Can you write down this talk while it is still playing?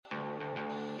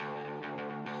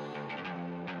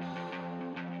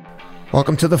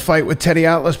Welcome to The Fight with Teddy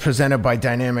Atlas, presented by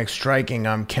Dynamic Striking.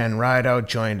 I'm Ken Rideout,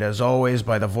 joined as always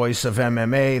by the voice of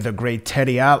MMA, the great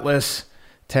Teddy Atlas.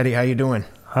 Teddy, how you doing?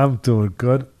 I'm doing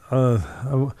good. I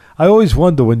always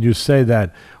wonder when you say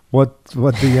that, what the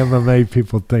MMA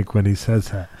people think when he says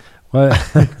that. Well,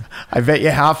 I bet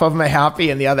you half of them are happy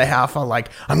and the other half are like,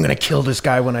 I'm going to kill this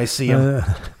guy when I see him.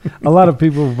 A lot of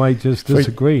people might just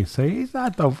disagree. Say, he's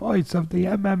not the voice of the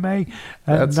MMA.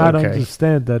 And That's not okay.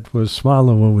 understand that we're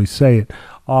smiling when we say it.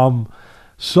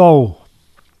 So,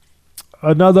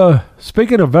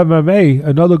 speaking of MMA,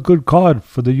 another good card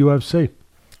for the UFC.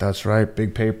 That's right.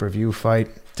 Big pay-per-view fight.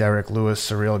 Derek Lewis,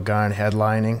 Ciryl Gane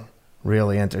headlining.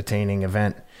 Really entertaining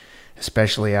event.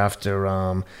 Especially after,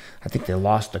 I think they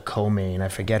lost the co-main. I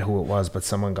forget who it was, but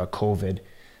someone got COVID.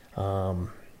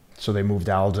 So they moved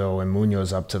Aldo and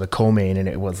Munhoz up to the co-main, and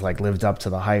it was like lived up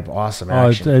to the hype. Awesome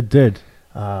action. Oh, it did.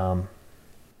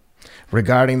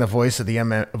 Regarding the voice of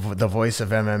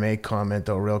MMA comment,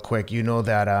 though, real quick, you know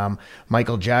that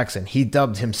Michael Jackson, he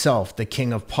dubbed himself the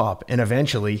King of Pop, and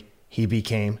eventually he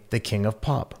became the King of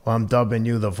Pop. Well, I'm dubbing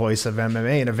you the voice of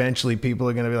MMA, and eventually people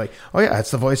are going to be like, oh, yeah,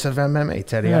 it's the voice of MMA,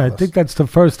 Teddy Atlas. I think that's the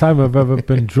first time I've ever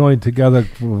been joined together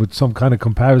with some kind of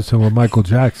comparison with Michael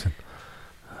Jackson.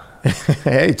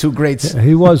 Hey, two greats.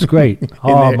 He was great.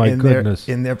 Oh, my goodness.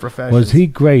 In their professions. Was he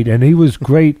great? And he was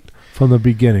great from the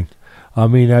beginning. I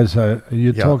mean,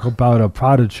 talk about a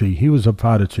prodigy. He was a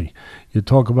prodigy. You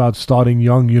talk about starting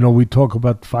young. You know, we talk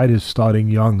about fighters starting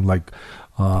young, like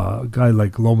a guy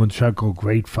like Lomachenko,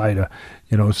 great fighter,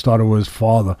 started with his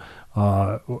father.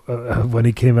 When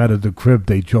he came out of the crib,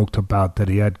 they joked about that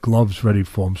he had gloves ready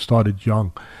for him, started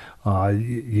young.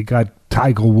 You got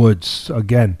Tiger Woods,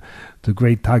 again, the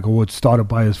great Tiger Woods, started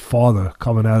by his father,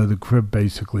 coming out of the crib,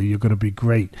 basically. You're going to be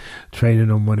great, training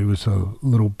him when he was a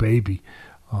little baby.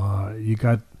 You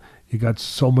got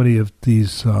so many of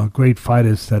these great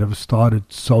fighters that have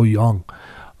started so young.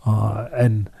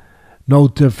 And no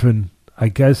different, I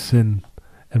guess, in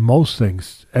most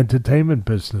things, entertainment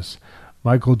business.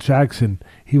 Michael Jackson,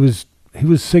 he was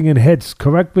singing hits.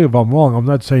 Correct me if I'm wrong. I'm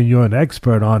not saying you're an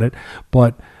expert on it,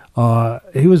 but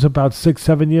he was about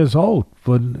 6-7 years old.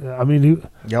 But I mean,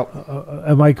 Yep.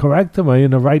 Am I correct? Am I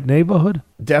in the right neighborhood?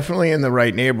 Definitely in the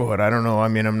right neighborhood. I don't know. I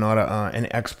mean, I'm not an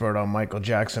expert on Michael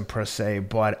Jackson per se,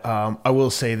 but I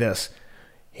will say this.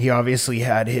 He obviously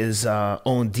had his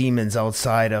own demons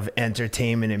outside of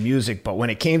entertainment and music. But when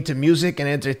it came to music and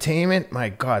entertainment, my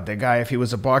God, the guy, if he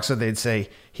was a boxer, they'd say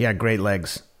he had great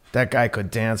legs. That guy could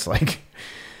dance like...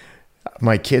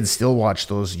 My kids still watch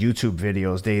those YouTube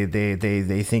videos.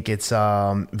 They think it's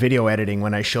video editing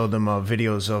when I show them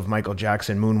videos of Michael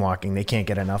Jackson moonwalking. They can't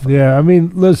get enough of it. Yeah, I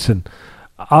mean, listen,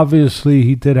 obviously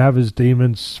he did have his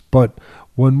demons, but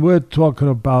when we're talking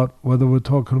about, whether we're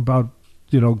talking about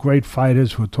great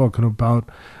fighters, we're talking about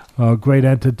great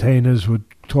entertainers, we're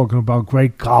talking about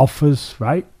great golfers,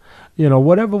 right?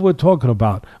 Whatever we're talking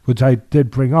about, which I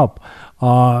did bring up,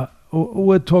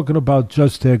 we're talking about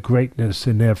just their greatness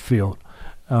in their field.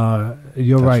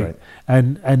 You're right.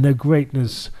 And their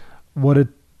greatness, the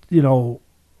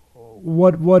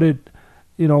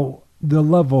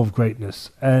level of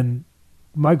greatness. And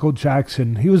Michael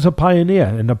Jackson, he was a pioneer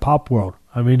in the pop world.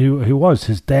 I mean, he was.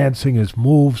 His dancing, his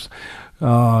moves.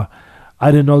 I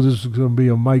didn't know this was going to be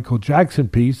a Michael Jackson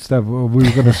piece that we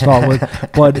were going to start with,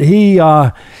 but he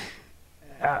was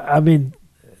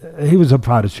a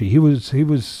prodigy. He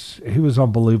was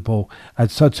unbelievable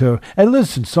at such a. And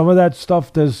listen, some of that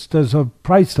stuff, there's a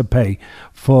price to pay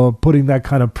for putting that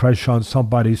kind of pressure on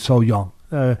somebody so young.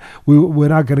 We're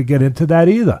not going to get into that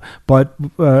either, but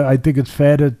I think it's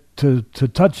fair to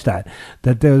touch that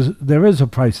there is a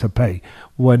price to pay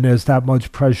when there's that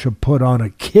much pressure put on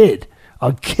a kid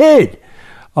to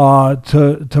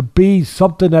be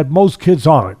something that most kids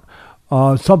aren't.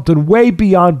 Something way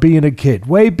beyond being a kid,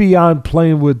 way beyond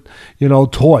playing with,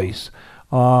 toys,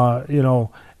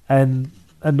 and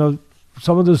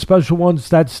some of the special ones,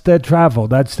 that's their travel,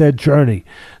 that's their journey,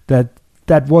 that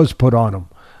was put on them,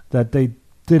 that they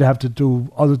did have to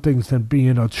do other things than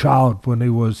being a child when they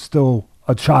was still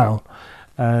a child,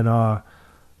 and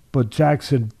but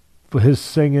Jackson, his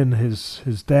singing,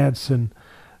 his dancing,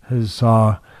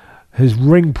 his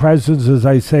ring presence, as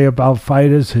I say about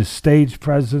fighters, his stage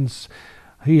presence,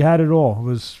 he had it all. It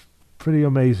was pretty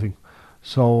amazing.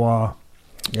 So,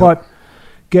 yep. But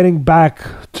getting back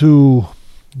to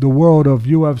the world of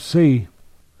UFC,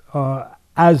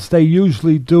 as they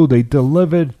usually do, they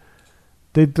delivered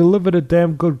a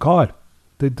damn good card.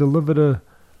 They delivered a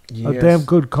damn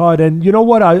good card. And you know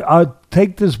what? I'll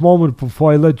take this moment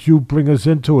before I let you bring us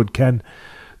into it, Ken,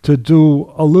 to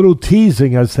do a little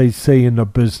teasing, as they say in the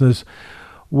business.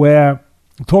 where,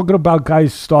 talking about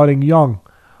guys starting young,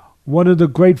 one of the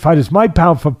great fighters, my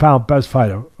pound-for-pound best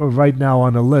fighter right now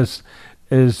on the list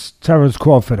is Terence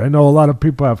Crawford. I know a lot of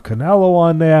people have Canelo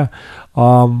on there.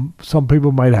 Some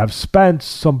people might have Spence.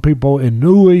 Some people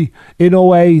Inoue,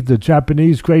 the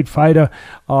Japanese great fighter.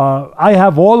 I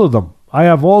have all of them.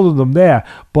 There.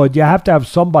 But you have to have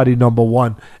somebody number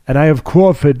one. And I have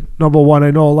Crawford number one.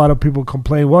 I know a lot of people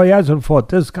complain, well, he hasn't fought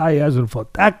this guy. He hasn't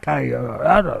fought that guy.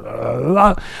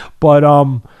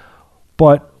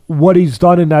 But what he's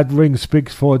done in that ring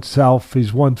speaks for itself.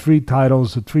 He's won 3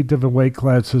 titles at 3 different weight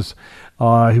classes.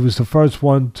 He was the first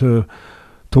one to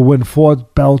win 4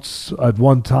 belts at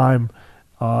one time.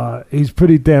 He's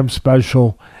pretty damn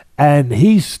special. And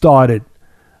he started,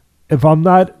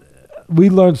 we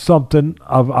learned something.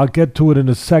 I'll get to it in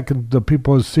a second. The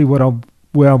people will see where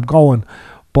I'm going.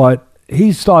 But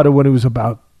he started when he was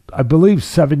about, I believe,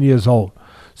 7 years old.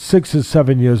 6 or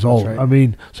 7 years old. Right. I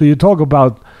mean, so you talk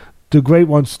about the great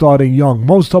ones starting young.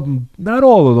 Most of them, not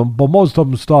all of them, but most of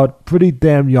them start pretty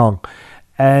damn young.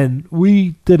 And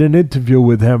we did an interview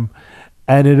with him,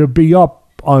 and it'll be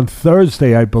up on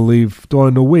Thursday, I believe,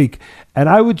 during the week. And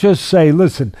I would just say,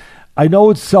 listen, I know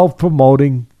it's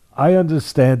self-promoting. I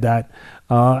understand that,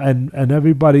 and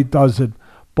everybody does it.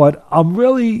 But I'm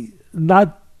really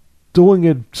not doing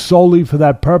it solely for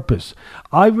that purpose.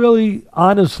 I really,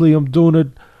 honestly, am doing it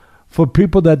for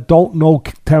people that don't know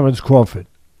Terence Crawford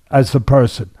as a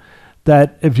person.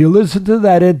 That if you listen to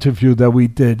that interview that we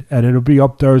did, and it'll be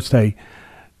up Thursday,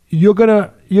 you're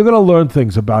gonna learn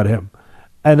things about him.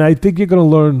 And I think you're gonna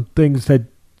learn things that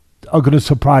are gonna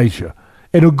surprise you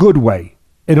in a good way,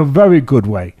 in a very good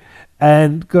way,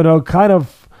 and gonna kind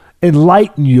of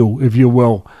enlighten you, if you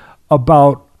will,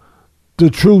 about the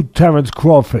true Terence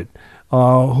Crawford,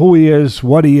 who he is,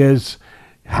 what he is,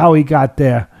 how he got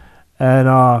there. And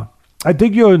I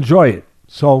think you'll enjoy it.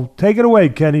 So take it away,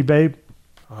 Kenny, babe.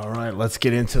 All right, let's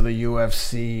get into the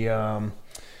UFC.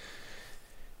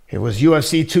 It was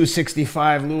UFC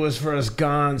 265, Lewis versus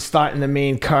Gane, starting the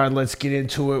main card. Let's get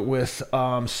into it with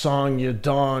Song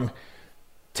Yadong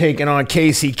taking on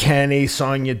Casey Kenny.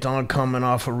 Song Yadong coming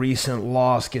off a recent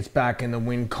loss, gets back in the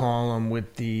win column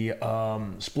with the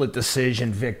split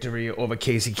decision victory over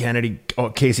Casey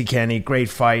Kenny. Great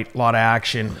fight, a lot of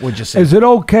action. What'd you say? Is it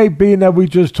okay, being that we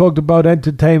just talked about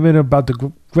entertainment, about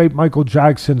the great Michael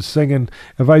Jackson singing,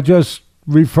 if I just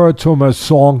refer to him as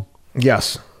Song?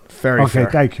 Yes, very fair.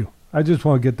 Okay, thank you. I just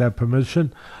want to get that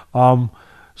permission.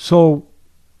 So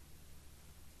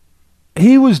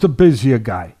he was the busier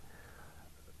guy.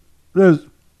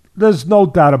 There's no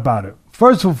doubt about it.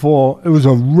 First of all, it was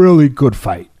a really good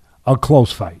fight, a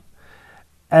close fight,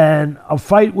 and a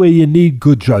fight where you need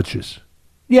good judges.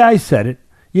 Yeah, I said it.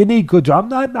 You need good judges. I'm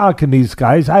not knocking these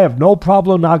guys. I have no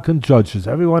problem knocking judges.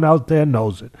 Everyone out there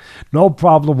knows it. No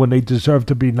problem when they deserve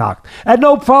to be knocked. And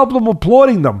no problem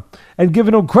applauding them and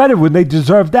giving them credit when they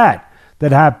deserve that.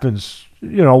 That happens,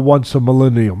 once a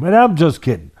millennium. And I'm just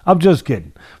kidding.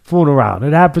 Fooling around.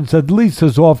 It happens at least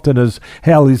as often as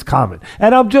Haley's Comet.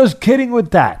 And I'm just kidding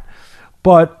with that.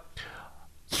 But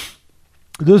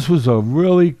this was a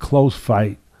really close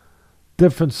fight.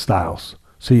 Different styles.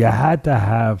 So you had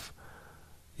to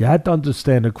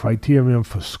understand the criterion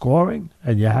for scoring,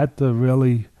 and you had to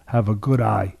really have a good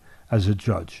eye as a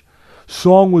judge.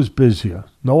 Song was busier,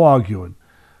 no arguing.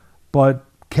 But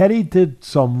Kenny did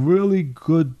some really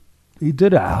good, he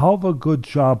did a hell of a good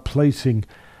job placing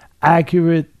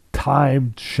accurate,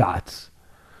 timed shots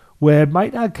where it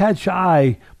might not catch your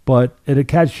eye, but it'll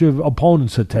catch your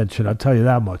opponent's attention, I'll tell you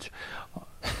that much.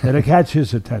 It'll catch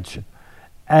his attention.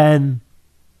 And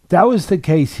that was the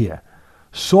case here.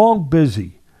 Song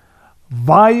busy.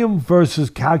 Volume versus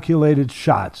calculated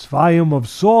shots. Volume of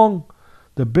Song,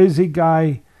 the busy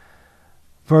guy,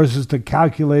 versus the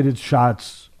calculated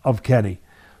shots of Kenny.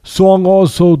 Song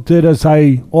also did, as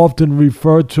I often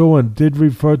refer to and did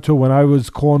refer to when I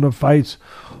was calling the fights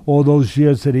all those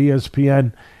years at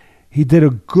ESPN, he did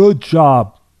a good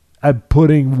job at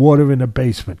putting water in the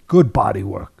basement. Good body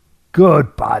work.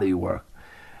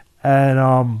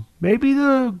 And maybe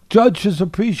the judges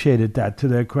appreciated that, to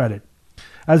their credit.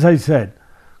 As I said,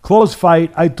 close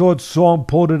fight. I thought Song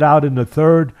pulled it out in the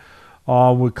third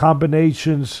with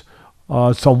combinations,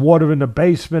 some water in the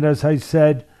basement, as I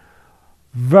said.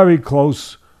 Very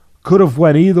close. Could have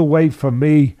went either way for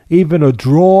me. Even a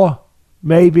draw,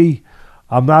 maybe.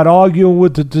 I'm not arguing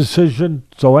with the decision.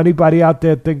 So anybody out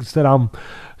there thinks that I'm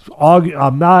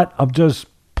not. I'm just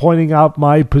pointing out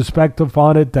my perspective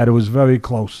on it, that it was very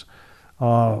close.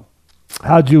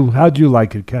 How'd you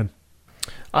like it, Ken?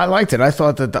 I liked it. I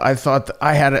thought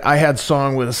I had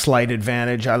Song with a slight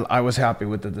advantage. I was happy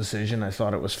with the decision. I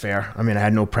thought it was fair. I mean, I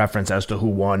had no preference as to who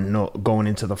won. No, going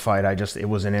into the fight, it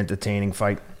was an entertaining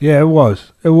fight. Yeah, it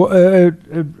was. It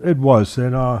was,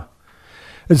 and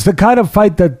it's the kind of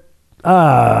fight that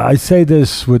I say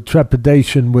this with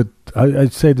trepidation. I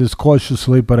say this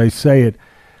cautiously, but I say it.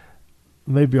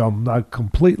 Maybe I'm not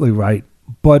completely right,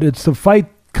 but it's the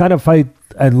kind of fight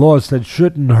and loss that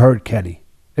shouldn't hurt Kenny.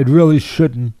 It really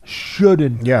shouldn't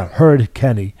hurt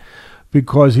Kenny,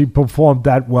 because he performed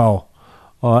that well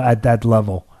at that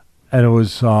level, and it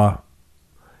was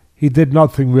he did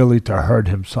nothing really to hurt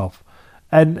himself.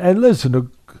 And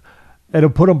listen, it'll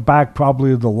put him back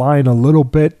probably the line a little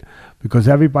bit, because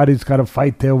everybody's got to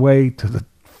fight their way to the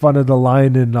front of the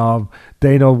line in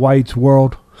Dana White's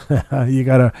world. you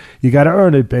gotta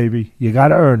earn it, baby. You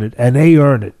gotta earn it, and they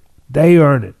earn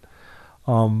it.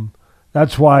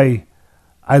 That's why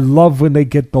I love when they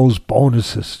get those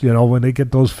bonuses, when they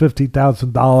get those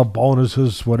 $50,000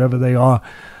 bonuses, whatever they are.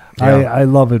 Yeah. I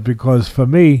love it, because for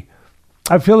me,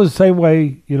 I feel the same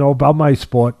way, about my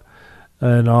sport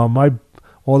and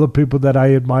all the people that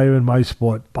I admire in my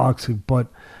sport, boxing, but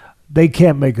they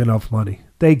can't make enough money.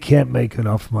 They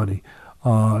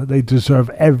deserve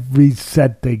every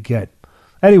cent they get.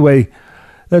 Anyway,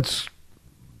 let's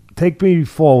take me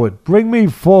forward. Bring me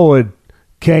forward,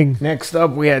 King. Next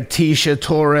up, we had Tecia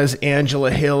Torres,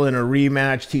 Angela Hill in a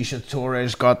rematch. Tecia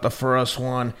Torres got the first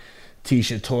one.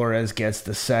 Tecia Torres gets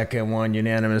the second one,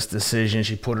 unanimous decision.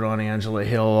 She put it on Angela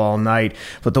Hill all night.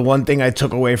 But the one thing I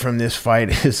took away from this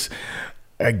fight is,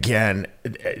 again,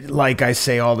 like I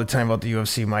say all the time about the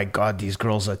UFC, my God, these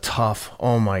girls are tough.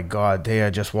 Oh my God, they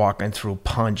are just walking through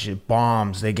punches,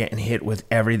 bombs. They're getting hit with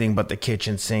everything but the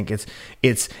kitchen sink.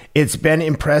 It's been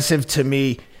impressive to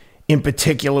me, in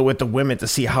particular with the women, to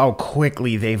see how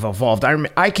quickly they've evolved.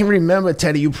 I can remember,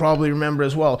 Teddy, you probably remember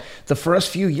as well, the first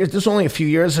few years, this was only a few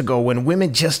years ago, when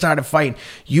women just started fighting,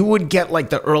 you would get like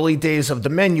the early days of the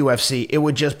men UFC, it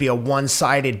would just be a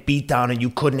one-sided beatdown and you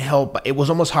couldn't help. It was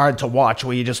almost hard to watch,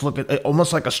 where you just look at it,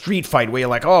 almost like a street fight, where you're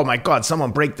like, oh my God,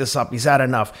 someone break this up. He's had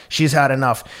enough. She's had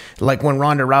enough. Like when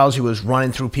Ronda Rousey was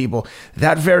running through people.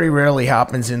 That very rarely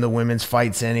happens in the women's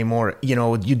fights anymore.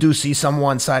 You do see some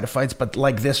one-sided fights, but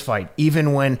like this fight,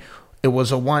 even when it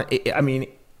was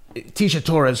Tecia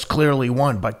Torres clearly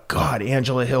won, but God,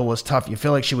 Angela Hill was tough. You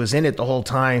feel like she was in it the whole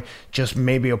time, just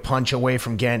maybe a punch away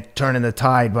from turning the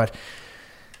tide. But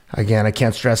again, I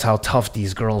can't stress how tough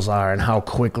these girls are and how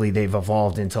quickly they've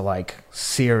evolved into like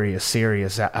serious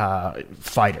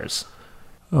fighters.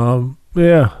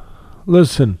 Yeah,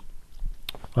 listen,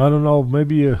 I don't know,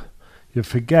 maybe you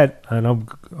forget, and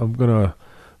I'm gonna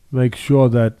make sure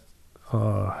that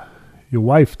your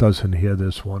wife doesn't hear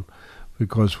this one,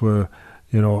 because I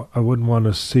wouldn't want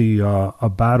to see a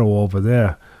battle over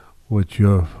there with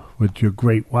your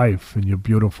great wife and your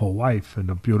beautiful wife and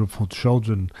the beautiful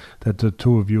children that the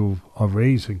two of you are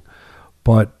raising.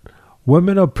 But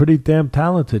women are pretty damn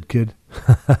talented, kid.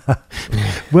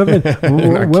 women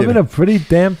are pretty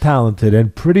damn talented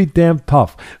and pretty damn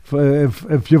tough.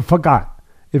 If you forgot,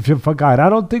 I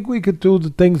don't think we could do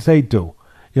the things they do.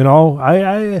 Nope.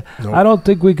 I don't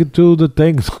think we could do the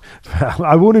things.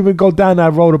 I won't even go down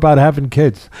that road about having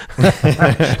kids.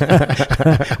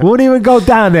 Won't even go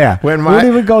down there. When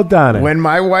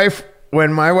my wife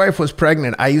was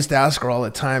pregnant, I used to ask her all the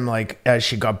time, like as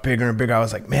she got bigger and bigger, I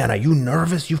was like, man, are you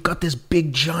nervous? You've got this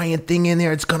big giant thing in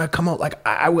there. It's going to come out. Like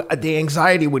the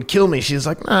anxiety would kill me. She's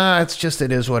like, nah, it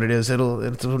is what it is.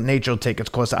 Nature will take its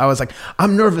course. I was like,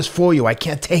 I'm nervous for you. I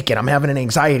can't take it. I'm having an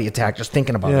anxiety attack just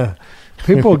thinking about it.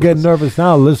 People are getting nervous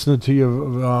now listening to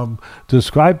you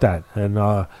describe that and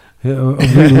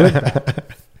relive that.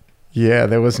 Yeah,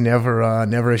 there was never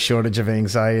a shortage of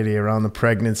anxiety around the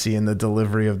pregnancy and the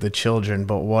delivery of the children.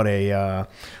 But what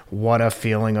a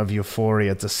feeling of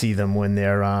euphoria to see them when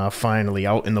they're finally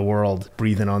out in the world,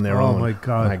 breathing on their own. Oh my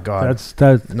God,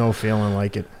 that's no feeling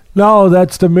like it. No,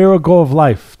 that's the miracle of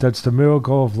life.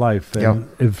 And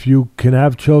if you can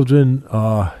have children,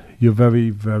 you're very,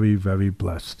 very, very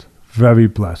blessed. Very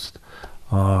blessed.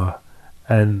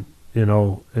 And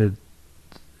you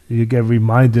get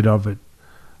reminded of it.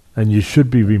 And you should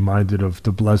be reminded of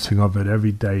the blessing of it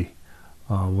every day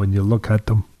when you look at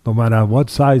them, no matter what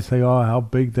size they are, how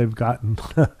big they've gotten,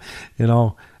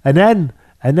 And then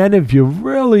if you're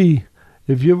really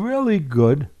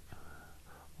good,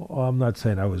 well, I'm not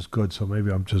saying I was good, so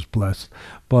maybe I'm just blessed,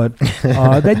 but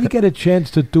then you get a chance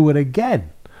to do it again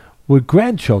with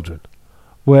grandchildren,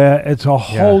 where it's a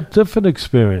whole different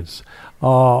experience.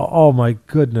 Oh my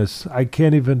goodness, I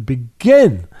can't even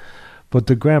begin But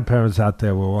the grandparents out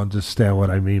there will understand what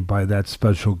I mean by that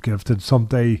special gift. And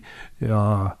someday,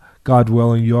 God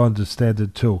willing, you'll understand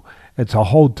it too. It's a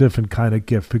whole different kind of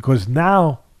gift because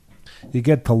now you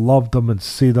get to love them and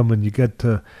see them, and you get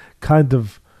to kind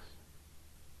of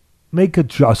make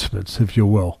adjustments, if you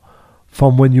will,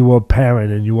 from when you were a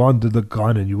parent and you were under the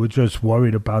gun and you were just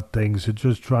worried about things and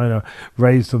just trying to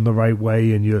raise them the right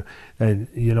way, and you're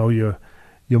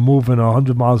moving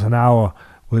 100 miles an hour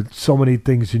with so many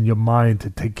things in your mind to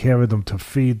take care of them, to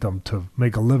feed them, to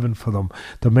make a living for them,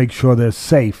 to make sure they're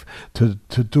safe, to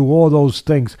do all those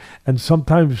things. And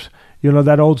sometimes,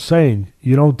 that old saying,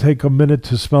 you don't take a minute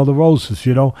to smell the roses.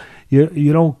 You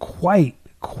don't quite.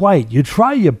 You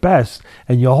try your best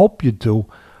and you hope you do,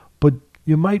 but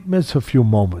you might miss a few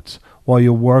moments while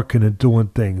you're working and doing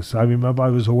things. I remember I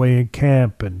was away in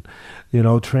camp and,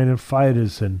 training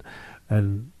fighters and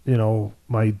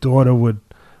my daughter would,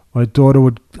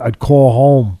 I'd call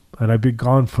home and I'd be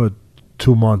gone for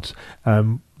 2 months.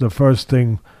 And the first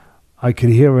thing I could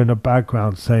hear in the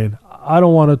background saying, I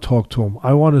don't want to talk to him.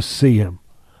 I want to see him.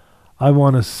 I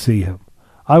want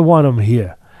him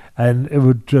here. And it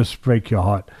would just break your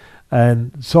heart.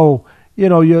 And so,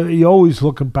 you're always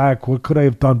looking back. What could I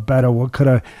have done better? What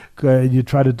could you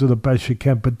try to do the best you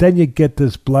can. But then you get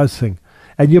this blessing.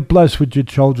 And you're blessed with your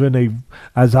children.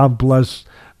 As I'm blessed,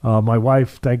 my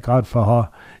wife, thank God for her,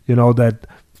 that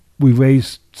we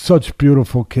raised such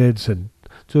beautiful kids and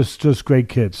just great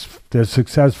kids. They're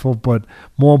successful, but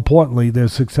more importantly, they're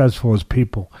successful as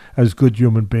people, as good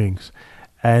human beings.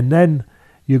 And then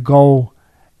you go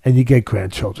and you get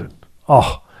grandchildren.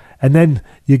 And then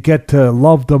you get to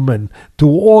love them and do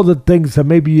all the things that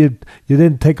maybe you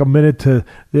didn't take a minute to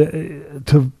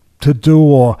do,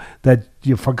 or that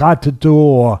you forgot to do,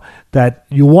 or that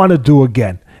you want to do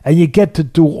again. And you get to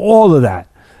do all of that.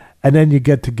 And then you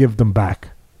get to give them back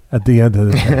at the end of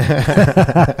the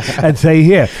day and say,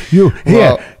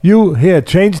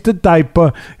 change the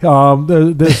diaper.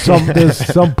 There's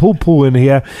some poo-poo in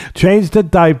here. Change the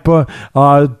diaper.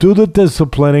 Do the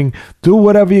disciplining. Do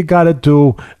whatever you got to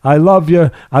do. I love you.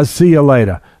 I'll see you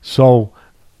later. So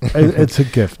it's a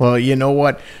gift. Well, you know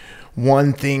what?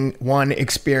 One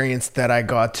experience that I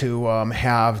got to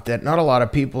have that not a lot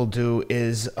of people do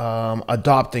is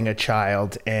adopting a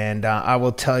child. And I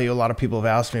will tell you, a lot of people have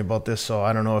asked me about this, so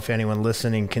I don't know if anyone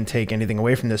listening can take anything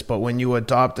away from this. But when you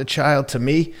adopt a child, to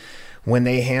me, when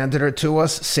they handed her to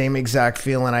us, same exact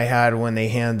feeling I had when they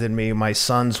handed me my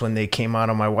sons when they came out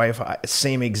of my wife.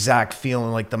 Same exact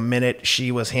feeling, like the minute she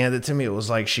was handed to me, it was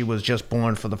like she was just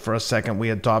born for the first second. We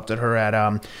adopted her at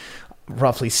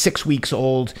roughly 6 weeks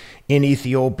old in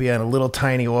Ethiopia, in a little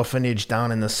tiny orphanage down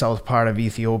in the south part of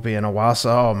Ethiopia in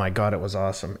Awassa. Oh my God, it was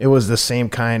awesome. It was the same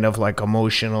kind of like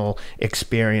emotional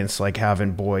experience like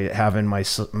having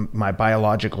my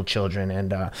biological children.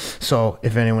 And so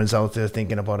if anyone's out there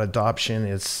thinking about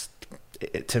adoption,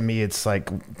 to me it's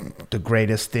like the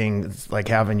greatest thing. It's like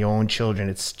having your own children.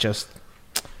 It's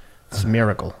a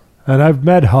miracle. And I've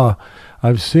met her,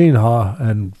 I've seen her,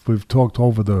 and we've talked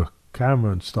over the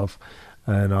camera and stuff,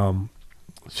 and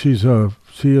she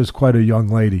is quite a young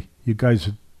lady.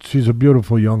 She's a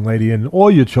beautiful young lady, and all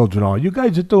your children are. You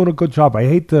guys are doing a good job. I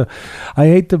hate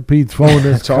to be throwing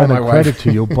this kind of credit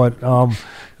to you, but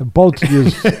both of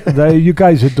you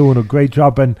guys are doing a great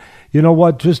job. And you know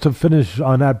what? Just to finish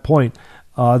on that point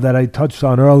that I touched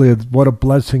on earlier, what a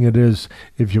blessing it is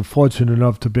if you're fortunate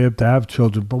enough to be able to have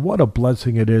children. But what a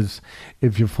blessing it is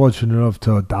if you're fortunate enough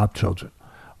to adopt children.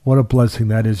 What a blessing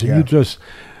that is. And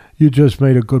you just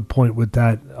made a good point with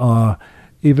that.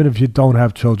 Even if you don't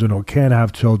have children or can't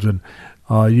have children,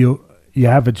 you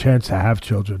have a chance to have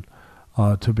children,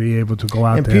 to be able to go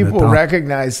out and there and people adopt.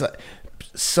 recognize.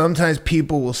 Sometimes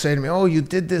people will say to me, "Oh, you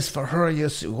did this for her.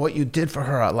 Yes, what you did for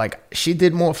her. Like she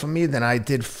did more for me than I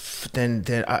did.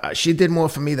 She did more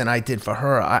for me than I did for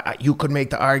her." You could make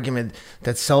the argument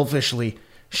that selfishly,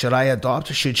 should I adopt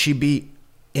her? Should she be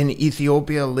in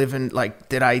Ethiopia living, like,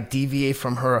 did I deviate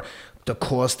from the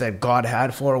course that God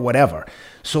had for her, whatever?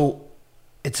 So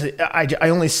I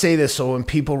only say this so when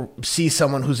people see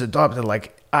someone who's adopted,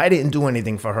 like, I didn't do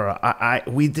anything for her.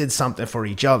 We did something for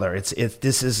each other.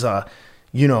 This is a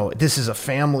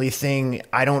family thing.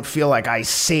 I don't feel like I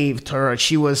saved her.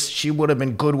 She would have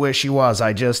been good where she was.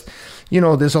 I just,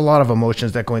 there's a lot of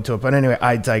emotions that go into it. But anyway,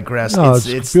 I digress. No,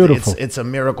 it's beautiful. It's a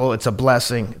miracle. It's a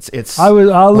blessing.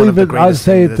 I'll leave it. I'll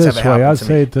say it this way. I'll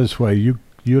say it this way. You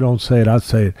don't say it. I'll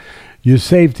say it. You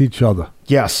saved each other.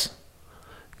 Yes.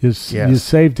 You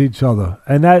saved each other,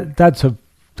 and that's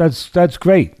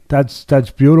great.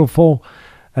 That's beautiful,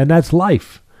 and that's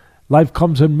life. Life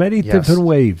comes in many different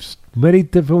ways,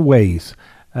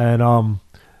 and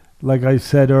like I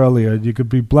said earlier, you could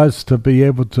be blessed to be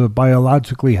able to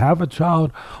biologically have a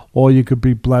child, or you could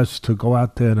be blessed to go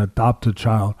out there and adopt a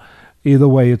child. Either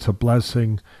way, it's a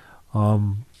blessing.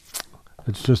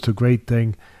 It's just a great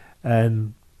thing.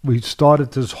 And we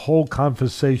started this whole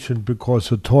conversation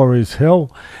because of Torres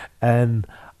Hill, and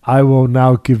I will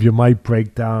now give you my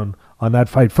breakdown on that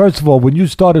fight. First of all, when you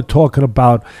started talking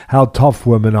about how tough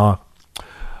women are,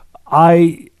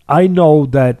 I know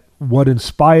that what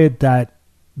inspired that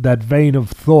vein of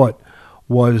thought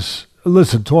was,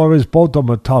 listen, Torres, both of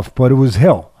them are tough, but it was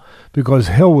Hill, because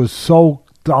Hill was so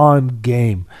darn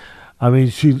game. I mean,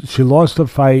 she lost the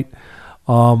fight,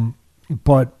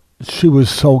 but she was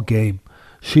so game.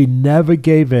 She never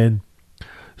gave in.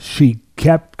 She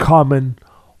kept coming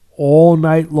all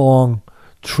night long,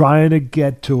 trying to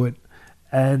get to it.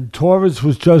 And Torres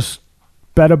was just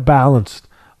better balanced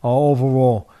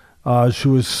overall. She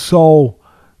was so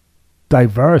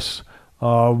diverse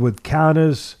with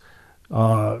counters,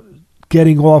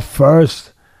 getting off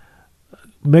first,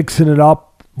 mixing it up.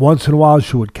 Once in a while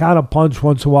she would counter punch.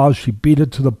 Once in a while she beat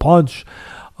it to the punch.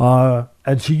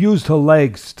 And she used her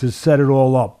legs to set it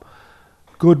all up.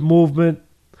 Good movement,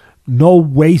 no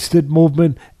wasted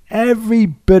movement. Every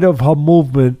bit of her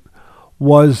movement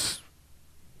was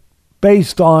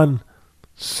based on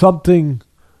something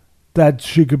that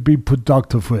she could be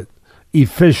productive with.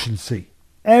 Efficiency.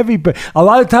 Every bit. A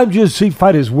lot of times you see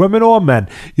fighters, women or men,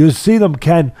 you see them,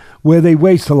 Ken, where they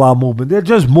waste a lot of movement. They're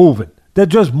just moving. They're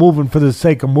just moving for the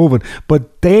sake of moving.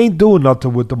 But they ain't doing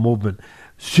nothing with the movement.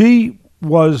 She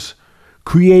was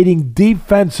creating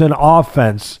defense and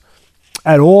offense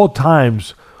at all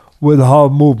times with her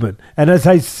movement. And as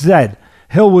I said,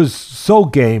 Hill was so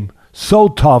game, so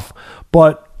tough.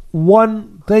 But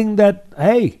one thing that,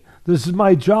 hey, this is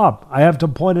my job. I have to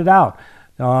point it out.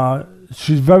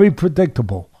 She's very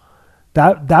predictable.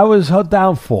 That was her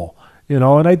downfall,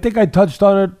 and I think I touched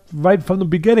on it right from the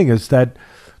beginning, is that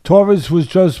Torres was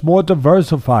just more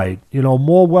diversified,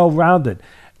 more well-rounded.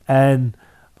 And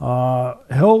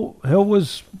Hill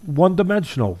was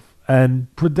one-dimensional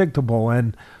and predictable,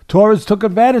 and Torres took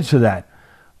advantage of that.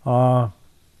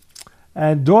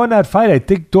 And during that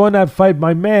fight,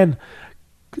 my man,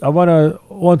 I want to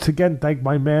once again thank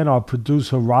my man, our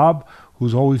producer, Rob,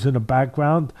 who's always in the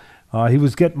background. He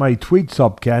was getting my tweets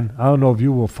up, Ken. I don't know if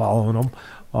you were following him.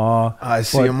 I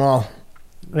see them all.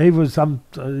 He was.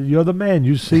 You're the man.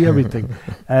 You see everything.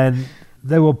 And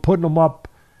they were putting them up,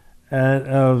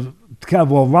 and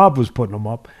Rob was putting them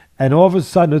up. And all of a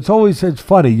sudden, it's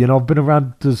funny. I've been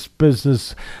around this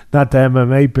business, not the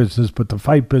MMA business, but the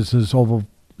fight business over,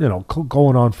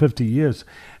 going on 50 years.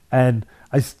 And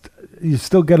you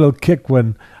still get a kick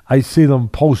when I see them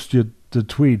post the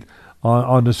tweet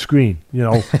on the screen,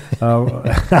 I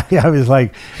was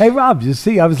like, hey, Rob, you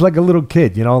see, I was like a little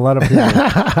kid, a lot of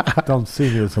people don't see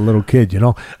me as a little kid,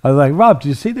 I was like, Rob, do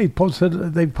you see they posted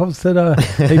our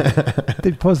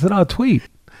tweet,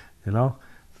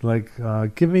 It's like,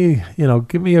 give me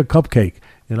a cupcake,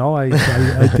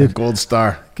 I did. Gold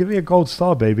star. Give me a gold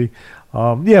star, baby.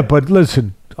 But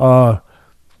listen,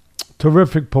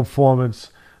 terrific performance,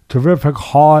 terrific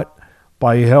heart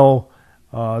by Hill.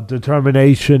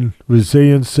 Determination,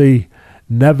 resiliency,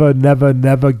 never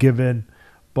give in,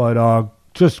 but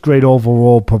just great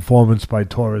overall performance by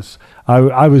Torres. I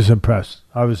was impressed.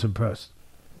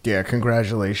 Yeah,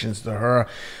 congratulations to her.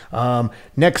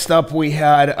 Next up, we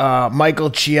had Michael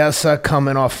Chiesa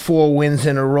coming off 4 wins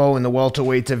in a row in the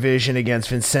welterweight division against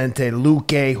Vicente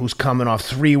Luque, who's coming off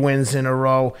 3 wins in a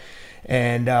row.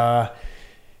 And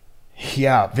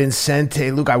yeah, Vicente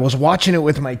Luque. I was watching it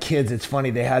with my kids. It's funny.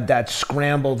 They had that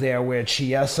scramble there where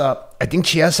Chiesa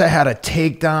had a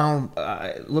takedown.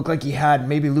 It looked like he had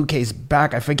maybe Luque's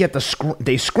back. I forget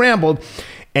they scrambled,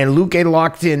 and Luque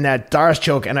locked in that Darce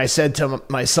choke. And I said to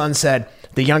my son,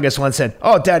 the youngest one said,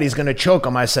 "Oh, Daddy's going to choke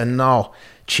him." I said, "No.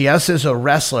 Chiesa's a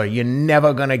wrestler. You're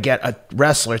never going to get a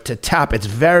wrestler to tap. It's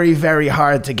very, very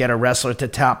hard to get a wrestler to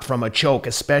tap from a choke,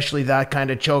 especially that kind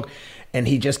of choke." And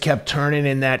he just kept turning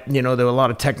in that, there were a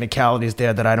lot of technicalities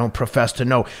there that I don't profess to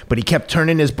know. But he kept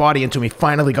turning his body into him. He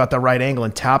finally got the right angle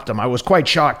and tapped him. I was quite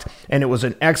shocked. And it was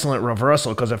an excellent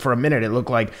reversal because for a minute it looked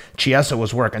like Chiesa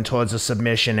was working towards a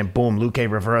submission. And boom, Luque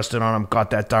reversed it on him, got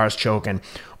that Darce choke. And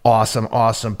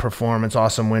awesome performance,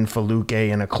 awesome win for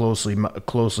Luque and a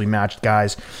closely matched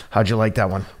guys. How'd you like that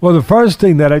one? Well, the first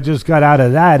thing that I just got out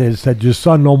of that is that your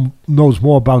son knows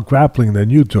more about grappling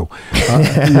than you do.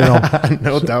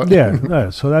 No doubt. Yeah,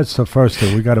 so that's the first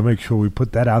thing. We got to make sure we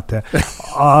put that out there.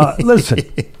 Listen,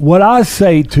 what I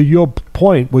say to your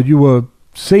point, what you were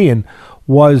seeing,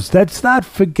 was let's not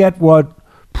forget what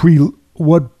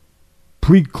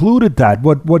precluded that.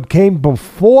 What came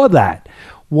before that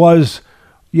was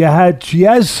you had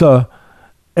Chiesa.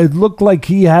 It looked like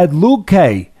he had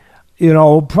Luque,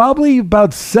 probably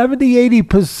about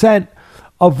 70-80%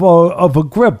 of a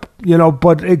grip,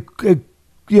 but it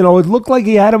looked like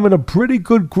he had him in a pretty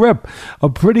good grip, a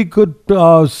pretty good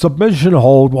submission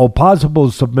hold, or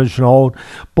possible submission hold.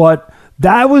 But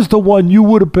that was the one you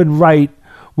would have been right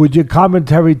with your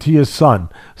commentary to your son.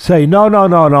 Say,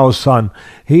 no, son.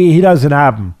 He doesn't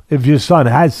have him. If your son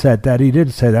had said that, he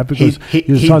didn't say that because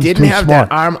your son's didn't too have smart.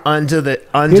 that arm under the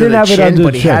chin,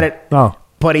 but he had it. No.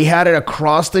 But he had it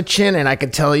across the chin, and I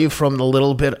can tell you from the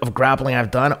little bit of grappling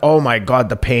I've done, oh my God,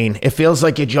 the pain. It feels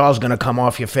like your jaw's going to come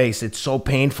off your face. It's so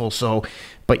painful. So,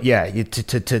 but yeah,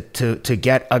 to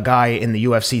get a guy in the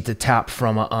UFC to tap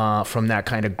from that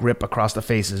kind of grip across the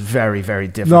face is very, very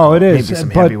difficult. No, it is. Maybe some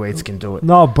heavyweights can do it.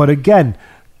 No, but again,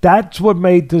 that's what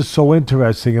made this so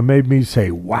interesting. It made me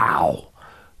say, wow.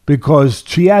 Because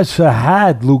Chiesa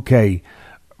had Luque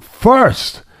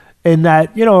first. In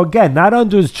that, again, not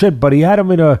under his chin, but he had him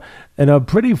in a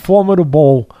pretty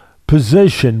formidable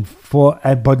position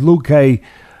but Luque,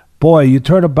 boy, you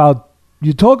talk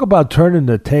about turning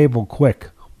the table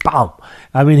quick. Bam!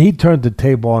 I mean, he turned the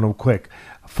table on him quick.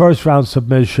 First round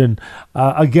submission.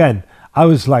 Again, I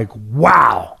was like,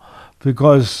 wow,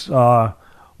 because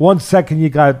 1 second you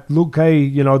got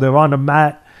Luque, they're on the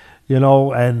mat,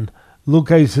 and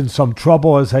Luque's in some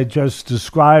trouble, as I just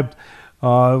described.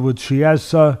 With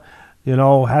Chiesa,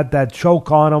 had that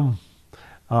choke on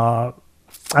him.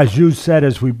 As you said,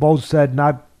 as we both said,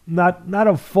 not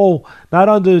a full, not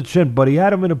under the chin, but he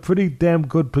had him in a pretty damn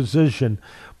good position.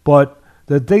 But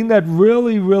the thing that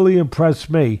really, really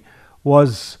impressed me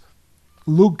was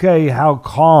Luque, how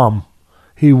calm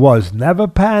he was. Never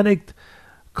panicked,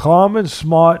 calm and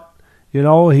smart.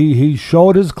 He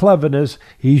showed his cleverness.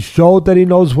 He showed that he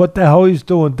knows what the hell he's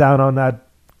doing down on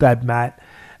that mat.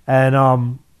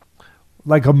 And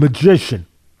like a magician.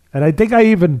 And I think I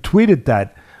even tweeted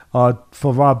that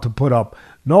for Rob to put up.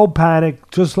 No panic,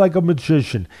 just like a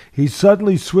magician. He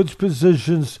suddenly switched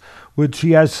positions with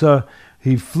Chiesa.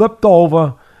 He flipped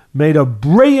over, made a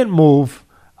brilliant move.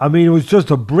 I mean, it was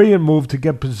just a brilliant move to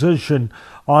get position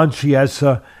on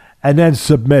Chiesa and then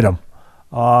submit him.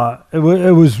 It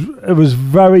was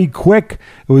very quick.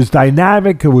 It was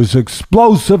dynamic. It was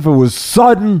explosive. It was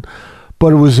sudden,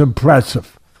 but it was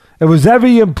impressive. It was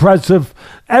every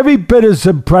bit as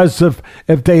impressive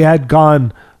if they had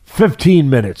gone 15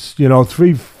 minutes, 3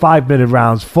 5-minute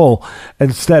rounds full,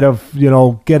 instead of,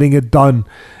 getting it done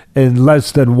in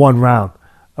less than one round.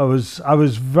 I was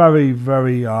very,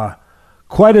 very,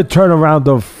 quite a turnaround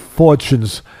of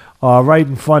fortunes right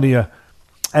in front of you.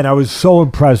 And I was so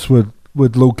impressed with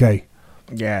Luque.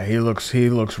 Yeah, he looks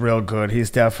real good. He's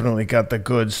definitely got the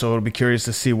goods, so it'll be curious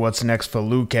to see what's next for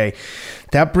Luque.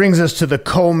 That brings us to the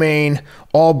co-main,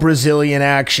 all Brazilian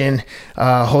action.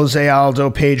 Jose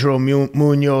Aldo, Pedro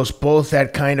Munhoz, both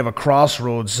at kind of a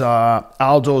crossroads.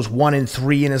 Aldo's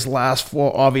 1-3 in his last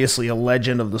 4, obviously a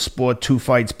legend of the sport. 2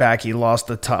 fights back, he lost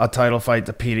a title fight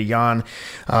to Peter Yan.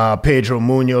 Pedro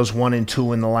Munhoz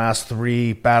 1-2 in the last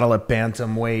 3, battle at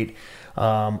bantamweight.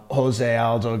 Jose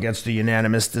Aldo gets the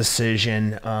unanimous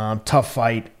decision. Tough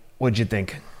fight. What'd you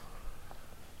think?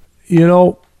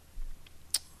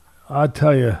 I'll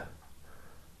tell you,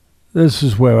 this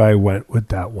is where I went with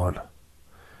that one.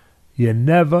 You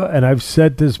never, and I've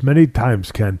said this many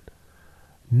times, Ken,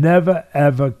 never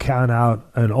ever count out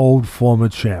an old former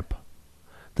champ.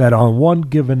 That on one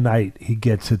given night, he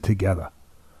gets it together.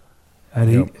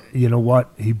 And you know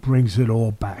what? He brings it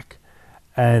all back.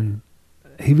 And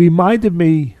he reminded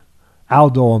me,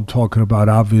 Aldo I'm talking about,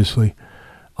 obviously,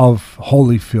 of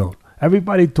Holyfield.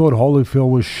 Everybody thought Holyfield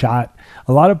was shot.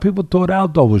 A lot of people thought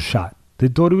Aldo was shot. They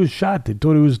thought he was shot. They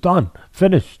thought he was done,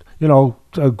 finished.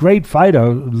 A great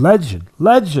fighter,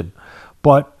 legend.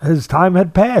 But his time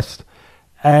had passed.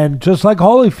 And just like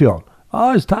Holyfield,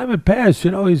 his time had passed.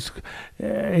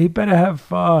 He better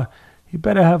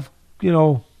have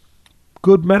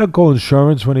good medical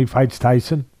insurance when he fights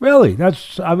Tyson. Really,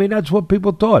 that's what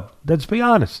people thought. Let's be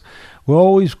honest. We'll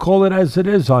always call it as it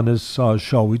is on this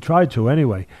show. We try to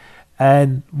anyway.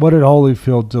 And what did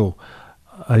Holyfield do?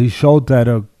 He showed that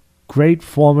a great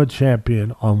former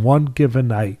champion on one given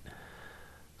night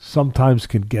sometimes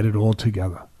can get it all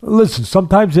together. Listen,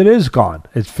 sometimes it is gone.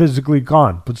 It's physically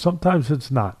gone. But sometimes it's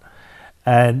not.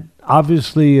 And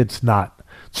obviously it's not.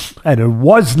 And it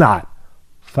was not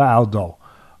for Aldo.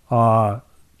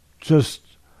 Just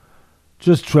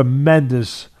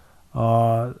tremendous.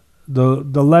 The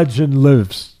legend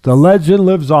lives. The legend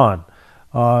lives on.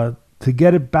 To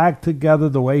get it back together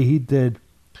the way he did,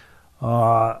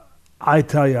 I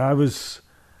tell you, I was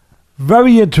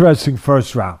very interesting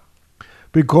first round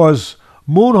because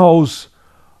Munhoz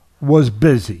was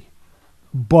busy,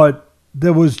 but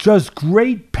there was just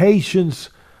great patience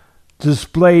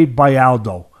displayed by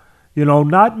Aldo. You know,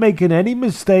 not making any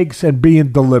mistakes and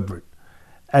being deliberate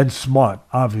and smart,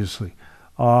 obviously,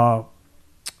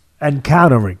 and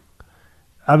countering.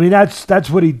 I mean, that's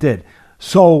what he did.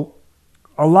 So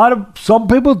some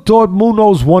people thought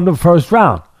Munhoz won the first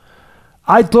round.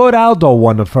 I thought Aldo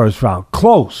won the first round.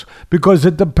 Close. Because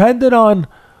it depended on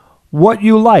what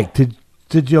you liked.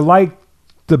 Did you like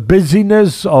the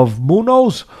busyness of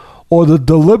Munhoz or the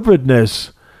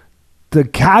deliberateness, the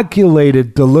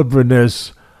calculated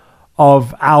deliberateness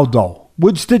of Aldo?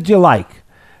 Which did you like?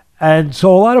 And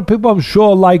so a lot of people, I'm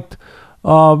sure, liked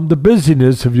the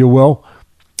busyness, if you will,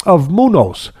 of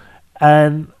Munhoz.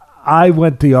 And I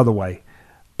went the other way.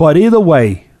 But either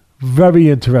way, very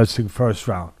interesting first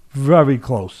round. Very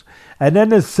close. And then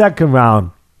the second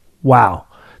round, wow.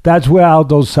 That's where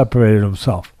Aldo separated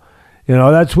himself. You know,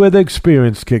 that's where the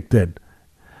experience kicked in.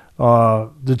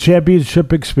 The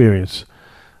championship experience.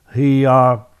 He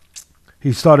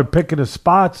started picking his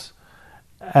spots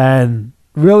and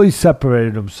really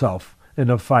separated himself in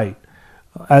the fight.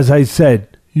 As I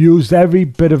said, used every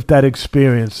bit of that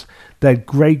experience, that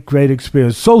great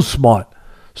experience. So smart.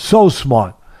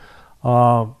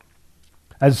 And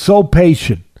so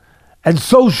patient. And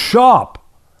so sharp.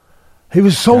 He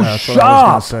was so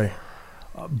sharp.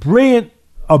 A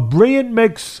brilliant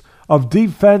mix of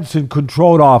defense and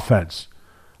controlled offense.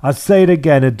 I'll say it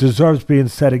again. It deserves being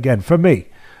said again. For me,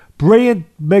 brilliant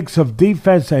mix of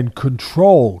defense and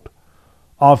controlled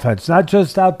offense. Not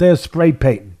just out there spray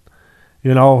painting.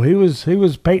 You know, he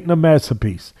was painting a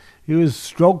masterpiece. He was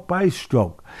stroke by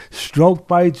stroke.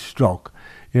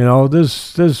 You know,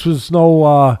 this was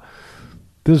no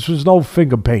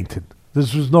finger painting.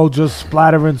 This was no just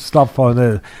splattering stuff on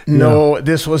it. No,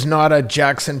 this was not a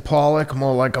Jackson Pollock,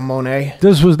 more like a Monet.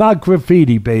 This was not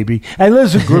graffiti, baby. And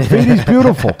listen, graffiti's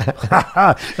beautiful.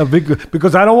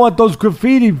 Because I don't want those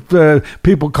graffiti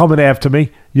people coming after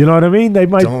me. You know what I mean? They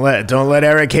might don't let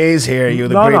Eric Hayes hear you,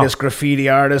 the greatest graffiti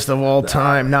artist of all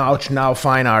time. Now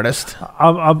fine artist.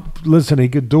 Listen, he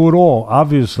could do it all.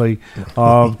 Obviously,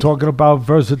 talking about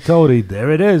versatility, there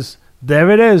it is.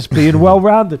 There it is, being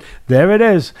well-rounded. There it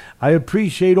is. I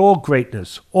appreciate all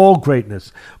greatness.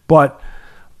 But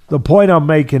the point I'm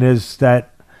making is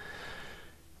that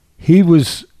he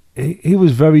was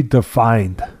very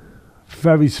defined,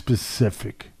 very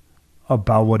specific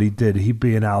about what he did, he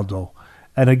being Aldo.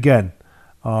 And again,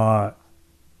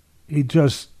 he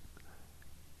just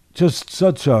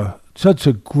such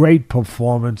a great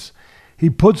performance. He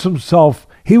puts himself,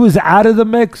 he was out of the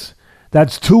mix.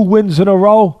 That's 2 wins in a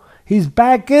row. He's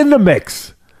back in the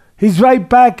mix. He's right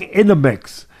back in the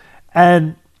mix.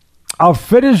 And I'll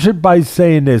finish it by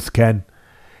saying this, Ken.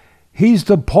 He's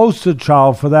the poster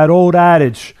child for that old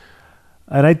adage.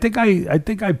 And I think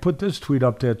I put this tweet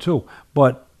up there too.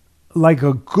 But like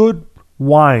a good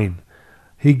wine,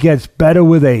 he gets better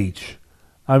with age.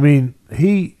 I mean,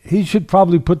 he should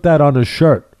probably put that on his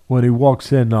shirt when he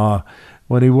walks in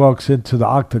into the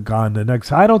octagon the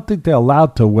next. I don't think they're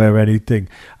allowed to wear anything.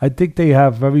 I think they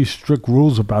have very strict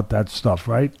rules about that stuff,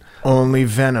 right? Only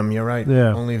Venom, you're right.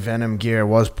 Yeah. Only Venom gear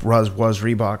was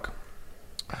Reebok.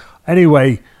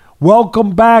 Anyway,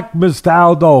 welcome back, Mr.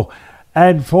 Aldo.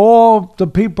 And for all the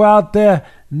people out there,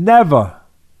 never.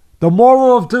 The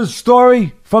moral of this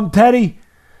story from Teddy,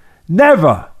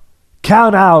 never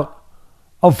count out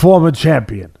a former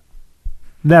champion.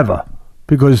 Never.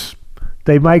 Because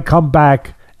they might come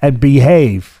back and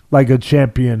behave like a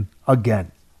champion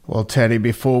again. Well, Teddy,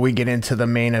 before we get into the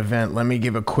main event, let me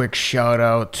give a quick shout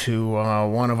out to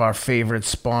one of our favorite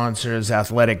sponsors,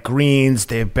 Athletic Greens.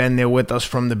 They've been there with us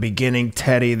from the beginning,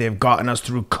 Teddy. They've gotten us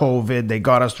through COVID. They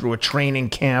got us through a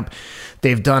training camp.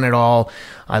 They've done it all.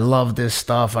 I love this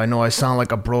stuff. I know I sound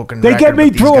like a broken record. They get me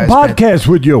through a podcast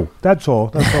with you. That's all.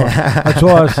 That's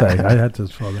all I say. I had to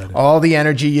throw that in. All the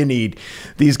energy you need.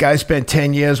 These guys spent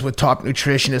 10 years with top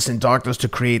nutritionists and doctors to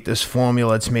create this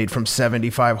formula. It's made from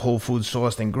 75 whole food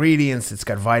sourced ingredients. It's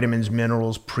got vitamins,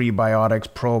 minerals, prebiotics,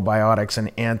 probiotics,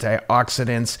 and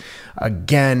antioxidants.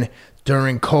 Again,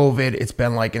 during COVID, it's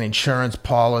been like an insurance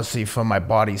policy for my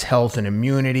body's health and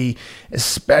immunity,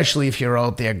 especially if you're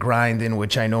out there grinding,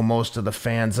 which I know most of the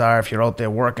fans are. If you're out there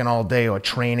working all day or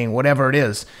training, whatever it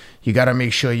is, You got to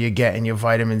make sure you're getting your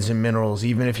vitamins and minerals,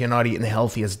 even if you're not eating the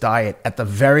healthiest diet. At the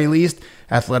very least,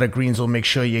 Athletic Greens will make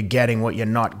sure you're getting what you're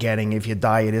not getting if your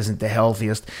diet isn't the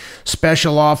healthiest.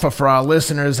 Special offer for our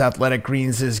listeners, Athletic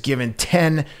Greens is giving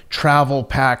 10 travel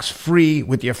packs free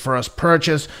with your first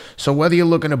purchase. So whether you're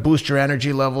looking to boost your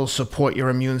energy levels, support your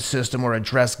immune system, or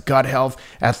address gut health,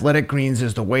 Athletic Greens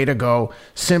is the way to go.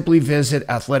 Simply visit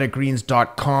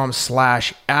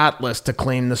athleticgreens.com/Atlas to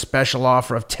claim the special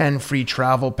offer of 10 free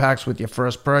travel packs with your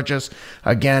first purchase.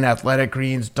 Again,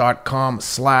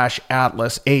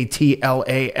 athleticgreens.com/Atlas,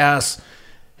 ATLAS,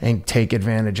 and take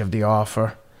advantage of the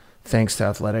offer. Thanks to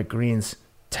Athletic Greens.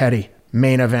 Teddy,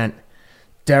 main event.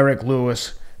 Derek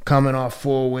Lewis coming off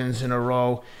 4 wins in a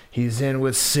row. He's in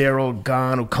with Cyril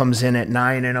Gane, who comes in at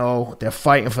 9-0. They're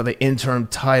fighting for the interim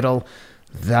title.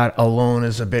 That alone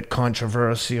is a bit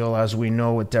controversial, as we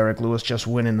know, with Derek Lewis just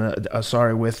winning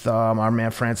with our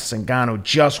man Francis Ngannou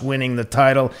just winning the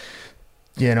title.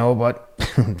 You know, but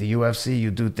the UFC,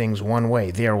 you do things one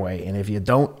way, their way. And if you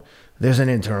don't, there's an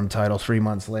interim title 3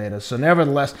 months later. So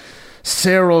nevertheless,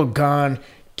 Cyril Gane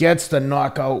gets the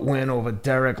knockout win over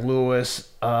Derek Lewis.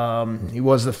 He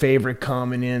was the favorite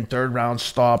coming in, 3rd round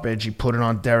stoppage. He put it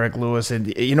on Derek Lewis.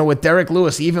 And, you know, with Derek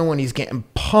Lewis, even when he's getting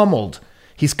pummeled,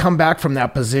 he's come back from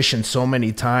that position so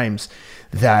many times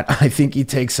that I think he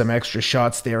takes some extra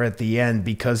shots there at the end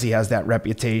because he has that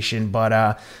reputation.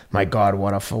 But my God,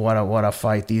 what a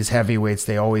fight! These heavyweights,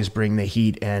 they always bring the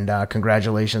heat. And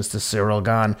congratulations to Cyril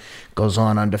Gane. Goes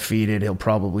on undefeated. He'll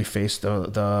probably face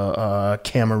the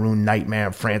Cameroon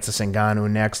nightmare Francis Ngannou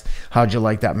next. How'd you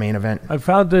like that main event? I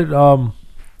found it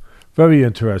very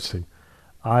interesting.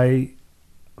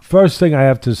 First thing I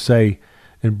have to say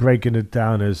in breaking it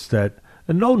down is that.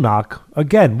 And no knock.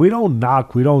 Again, we don't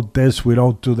knock. We don't this. We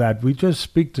don't do that. We just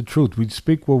speak the truth. We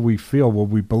speak what we feel, what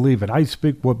we believe. And I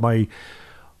speak what my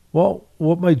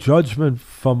judgment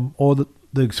from all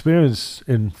the experience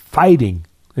in fighting,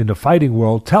 in the fighting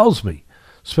world tells me,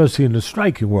 especially in the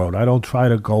striking world. I don't try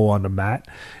to go on the mat.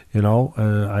 You know,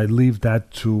 I leave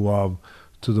that to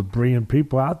the brilliant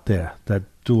people out there that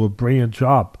do a brilliant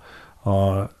job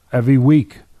every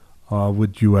week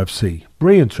with UFC.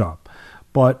 Brilliant job.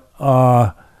 But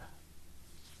the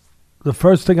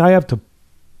first thing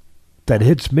that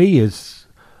hits me is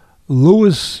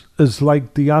Lewis is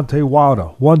like Deontay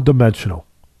Wilder, one-dimensional.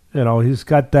 You know, he's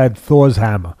got that Thor's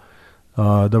hammer,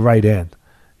 the right hand.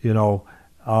 You know,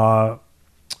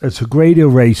 it's a great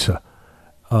eraser.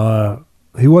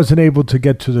 He wasn't able to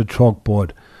get to the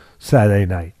chalkboard Saturday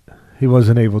night. He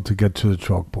wasn't able to get to the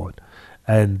chalkboard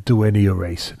and do any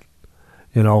erasing,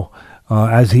 you know,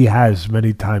 as he has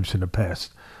many times in the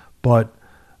past. But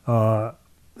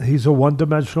he's a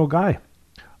one-dimensional guy.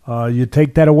 You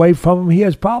take that away from him, he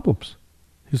has problems.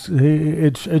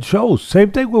 It shows. Same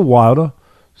thing with Wilder.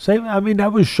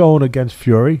 That was shown against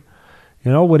Fury.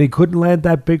 You know, when he couldn't land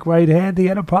that big right hand, he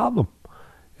had a problem.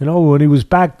 You know, when he was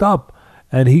backed up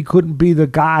and he couldn't be the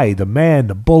guy, the man,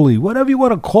 the bully, whatever you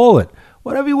want to call it.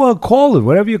 Whatever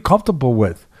you're comfortable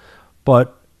with.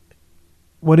 But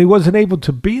when he wasn't able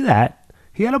to be that,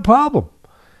 he had a problem.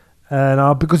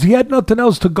 And because he had nothing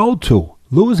else to go to.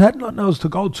 Lewis had nothing else to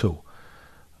go to.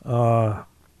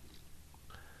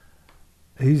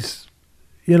 He's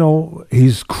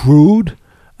crude.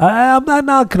 I'm not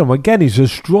knocking him. Again, he's a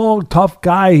strong, tough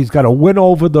guy. He's got a win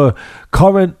over the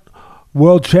current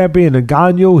world champion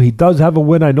Ngannou. He does have a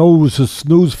win. I know it was a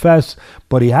snooze fest,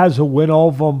 but he has a win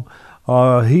over him.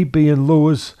 He being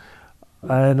Lewis.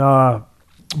 And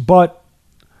but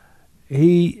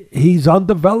he's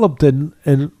undeveloped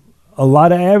in a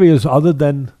lot of areas other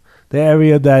than the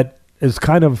area that is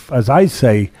kind of, as I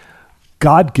say,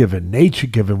 God-given,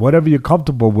 nature-given, whatever you're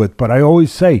comfortable with. But I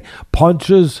always say,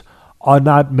 punchers are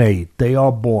not made. They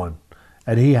are born.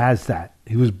 And he has that.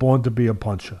 He was born to be a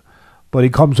puncher. But he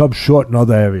comes up short in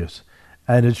other areas.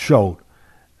 And it showed.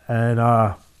 And,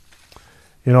 I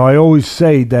always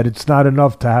say that it's not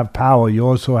enough to have power. You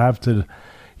also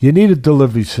you need a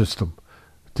delivery system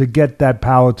to get that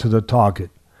power to the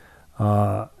target.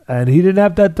 And he didn't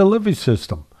have that delivery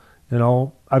system. You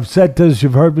know, I've said this,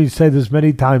 you've heard me say this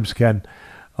many times, Ken.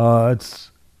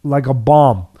 It's like a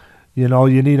bomb. You know,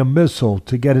 you need a missile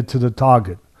to get it to the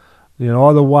target. You know,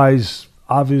 otherwise,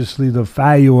 obviously, the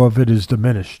value of it is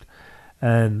diminished.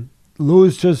 And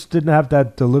Lewis just didn't have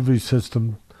that delivery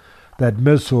system, that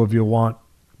missile, if you want,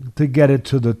 to get it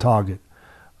to the target.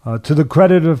 To the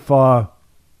credit of, I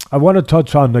want to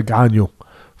touch on Ngannou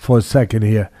for a second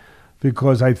here,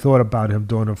 because I thought about him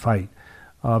during the fight.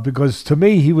 Because to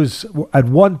me, at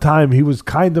one time, he was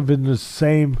kind of in the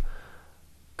same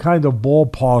kind of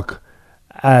ballpark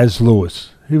as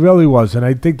Lewis. He really was. And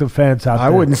I think the fans out there... I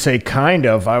wouldn't say kind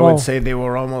of. I would say they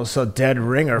were almost a dead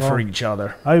ringer for each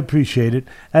other. I appreciate it.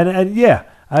 And yeah,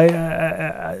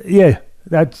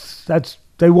 that's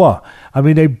they were. I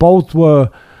mean, they both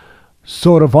were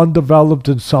sort of undeveloped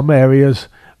in some areas,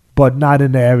 but not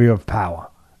in the area of power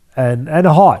and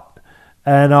heart.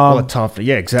 And tough.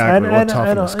 Yeah, exactly.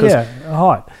 Toughness.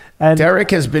 Heart. And Derek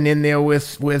has been in there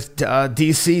with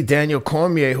DC Daniel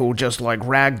Cormier, who just like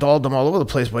ragdolled him all over the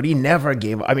place, but he never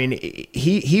gave. I mean,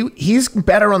 he's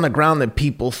better on the ground than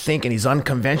people think, and he's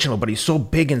unconventional, but he's so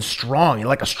big and strong. He's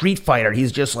like a street fighter.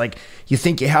 He's just like, you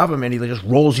think you have him, and he just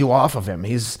rolls you off of him.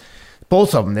 He's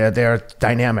both of them. They're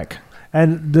dynamic,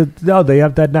 and they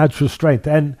have that natural strength,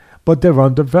 but they're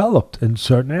undeveloped in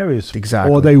certain areas.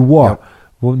 Exactly, or they were. Yep.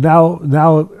 Well,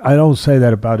 now I don't say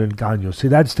that about Ngannou. See,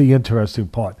 that's the interesting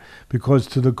part. Because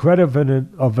to the credit of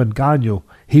Ngannou,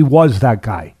 he was that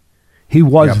guy. He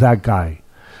was that guy.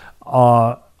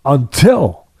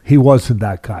 Until he wasn't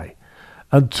that guy.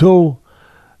 Until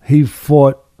he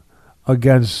fought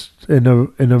against, in a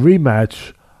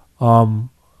rematch,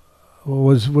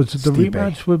 was it the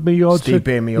rematch with Miocic?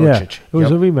 Stipe Miocic. Yeah, it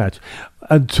was a rematch.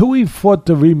 Until he fought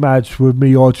the rematch with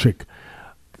Miocic,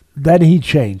 then he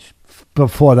changed.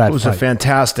 Before that, he was a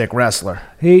fantastic wrestler.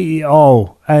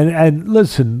 And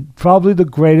listen, probably the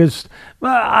greatest.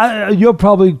 You'll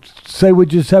probably say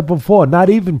what you said before. Not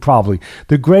even probably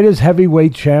the greatest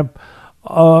heavyweight champ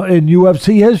in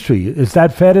UFC history. Is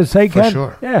that fair to say, Ken? For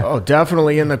sure. Yeah. Oh,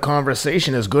 definitely in the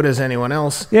conversation, as good as anyone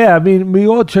else. Yeah, I mean,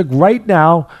 Miocic. Right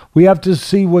now, we have to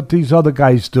see what these other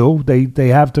guys do. They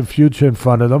have the future in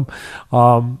front of them.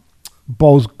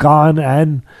 Both Gane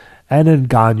and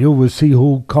Ngannou. We'll see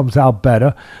who comes out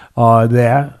better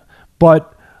there.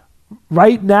 But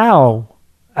right now,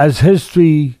 as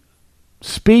history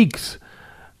speaks,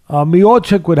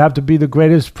 Miocic would have to be the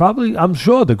greatest, probably, I'm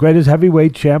sure, the greatest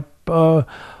heavyweight champ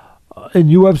in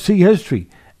UFC history.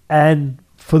 And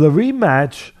for the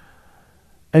rematch,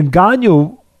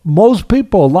 Ngannou, most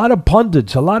people, a lot of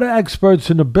pundits, a lot of experts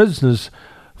in the business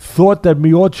thought that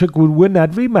Miocic would win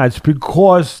that rematch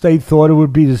because they thought it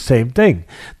would be the same thing,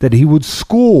 that he would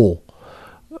school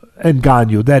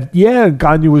Ngannou, that,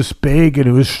 Ngannou was big and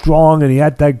he was strong and he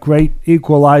had that great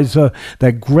equalizer,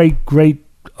 that great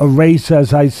eraser,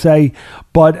 as I say,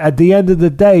 but at the end of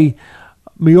the day,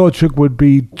 Miocic would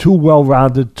be too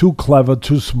well-rounded, too clever,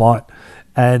 too smart,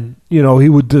 and, he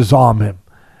would disarm him.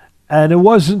 And it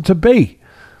wasn't to be.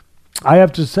 I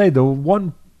have to say, the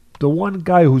one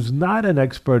guy who's not an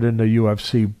expert in the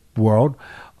UFC world,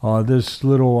 this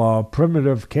little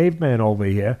primitive caveman over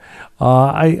here,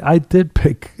 I did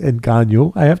pick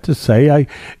Ngannou. I have to say,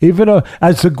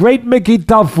 as the great Mickey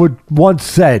Duff would once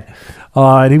said,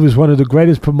 and he was one of the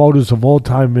greatest promoters of all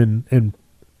time in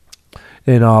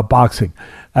boxing,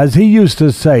 as he used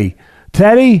to say,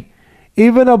 Teddy,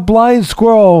 even a blind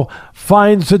squirrel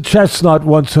finds a chestnut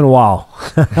once in a while.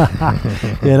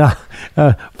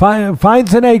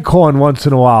 Finds an acorn once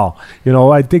in a while.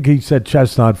 I think he said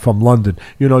chestnut from London.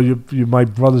 You my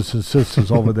brothers and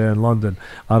sisters over there in London,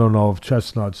 I don't know if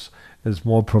chestnuts is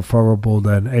more preferable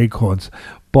than acorns.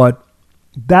 But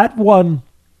that one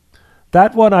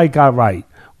I got right,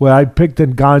 where I picked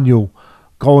Ngannou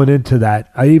going into that.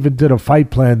 I even did a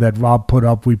fight plan that Rob put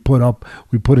up. We put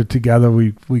it together.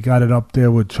 We got it up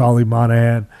there with Charlie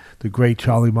Monahan, the great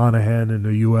Charlie Monahan in the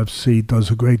UFC,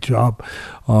 does a great job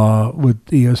with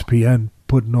ESPN,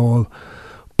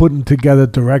 putting together,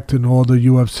 directing all the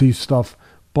UFC stuff.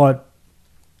 But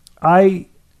the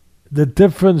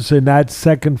difference in that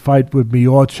second fight with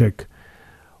Miocic,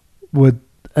 with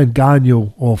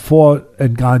Ngannou, or for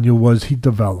Ngannou, was he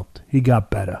developed. He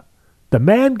got better. The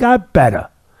man got better.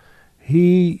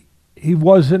 He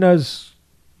wasn't as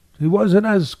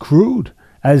crude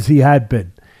as he had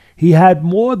been. He had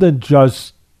more than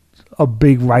just a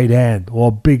big right hand or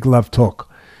a big left hook.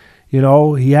 He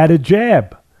had a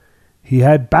jab. He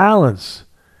had balance.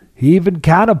 He even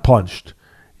counterpunched.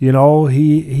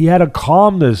 He had a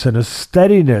calmness and a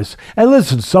steadiness. And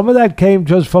listen, some of that came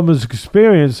just from his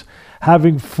experience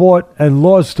having fought and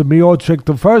lost to Miocic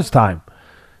the first time.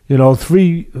 I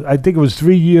think it was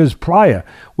 3 years prior,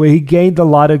 where he gained a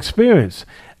lot of experience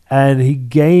and he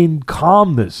gained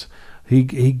calmness. He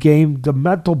gained the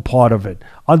mental part of it,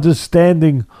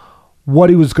 understanding what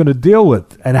he was going to deal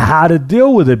with and how to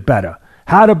deal with it better,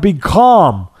 how to be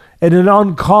calm in an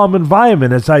uncalm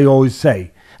environment, as I always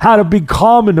say, how to be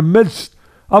calm in the midst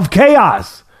of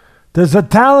chaos. There's a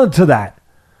talent to that.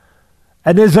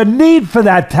 And there's a need for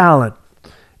that talent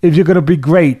if you're going to be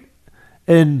great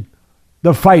in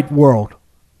the fight world,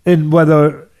 in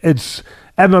whether it's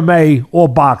MMA or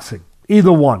boxing,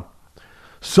 either one.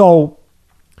 So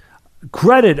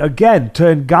credit again to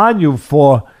Ngannou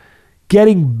for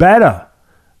getting better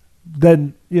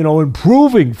than,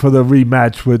 improving for the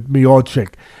rematch with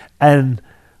Miocic and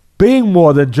being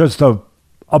more than just a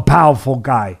powerful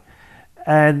guy.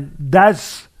 And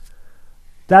that's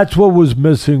what was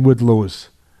missing with Lewis.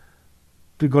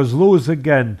 Because Lewis,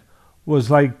 again, was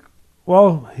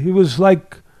he was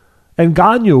like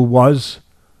Ngannou was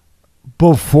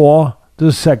before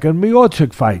the second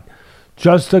Miocic fight.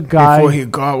 Just a guy. Before he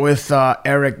got with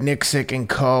Eric Nixick and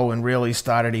co. and really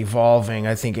started evolving.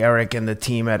 I think Eric and the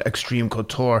team at Extreme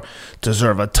Couture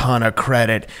deserve a ton of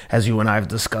credit, as you and I have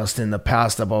discussed in the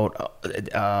past about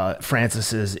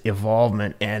Francis's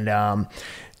involvement. And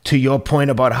to your point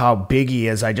about how big he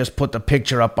is, I just put the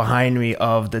picture up behind me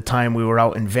of the time we were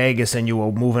out in Vegas and you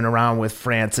were moving around with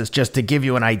Francis, just to give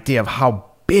you an idea of how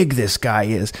big this guy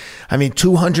is. I mean,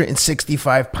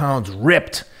 265 pounds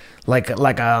ripped. Like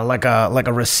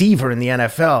a receiver in the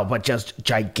NFL, but just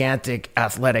gigantic,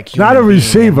 athletic human Not a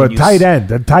being. A tight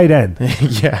end.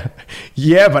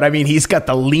 Yeah, but I mean, he's got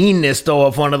the leanness though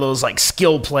of one of those like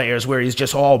skill players where he's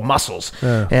just all muscles.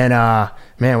 Yeah. And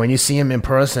man, when you see him in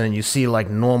person and you see like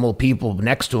normal people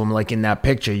next to him, like in that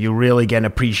picture, you really get an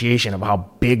appreciation of how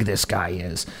big this guy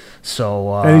is.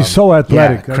 So and he's so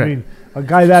athletic. Yeah, I mean, a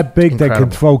guy that big that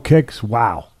can throw kicks.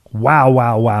 Wow.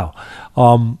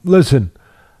 Listen.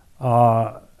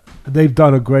 They've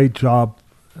done a great job.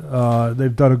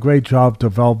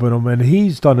 Developing him, and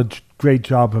he's done a great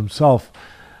job himself.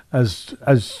 As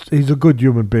he's a good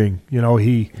human being,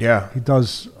 he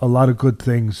does a lot of good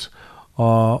things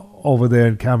over there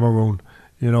in Cameroon.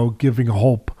 Giving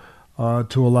hope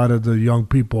to a lot of the young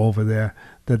people over there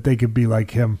that they can be like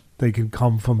him. They can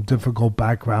come from difficult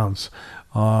backgrounds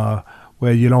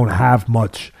where you don't have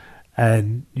much,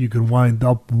 and you can wind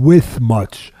up with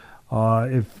much.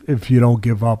 If you don't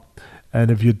give up,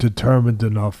 and if you're determined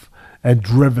enough and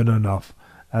driven enough,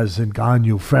 as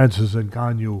Francis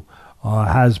Ngannou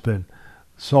has been.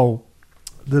 So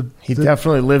he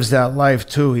definitely lives that life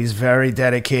too. He's very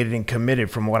dedicated and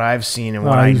committed from what I've seen and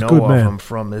what I know of him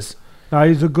from his.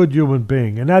 He's a good human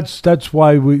being, and that's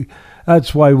why we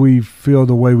feel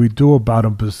the way we do about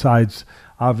him. Besides,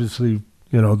 obviously,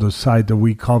 the side that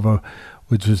we cover,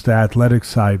 which is the athletic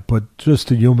side, but just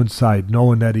the human side,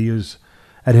 knowing that he is,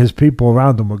 and his people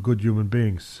around him are good human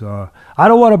beings. I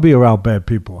don't want to be around bad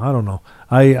people. I don't know.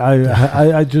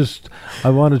 I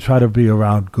want to try to be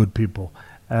around good people,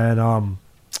 and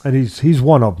he's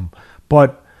one of them.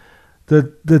 But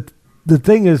the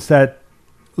thing is that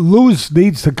Lewis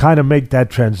needs to kind of make that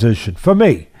transition for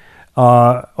me,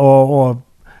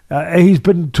 he's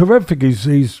been terrific.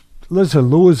 Listen,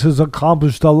 Lewis has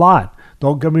accomplished a lot.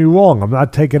 Don't get me wrong. I'm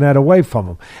not taking that away from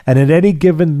him. And at any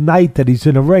given night that he's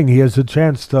in a ring, he has a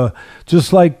chance to,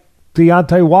 just like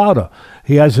Deontay Wilder,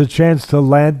 he has a chance to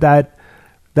land that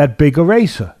big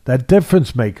eraser, that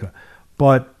difference maker.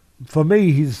 But for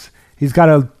me, he's got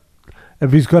to,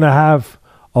 if he's going to have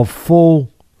a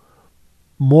full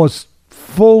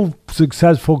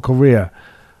successful career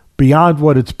beyond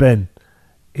what it's been,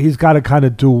 he's got to kind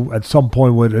of do at some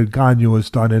point what Ngannou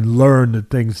has done and learn the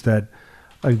things that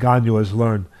Ngannou has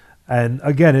learned. And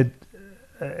again,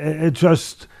 it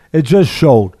just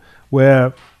showed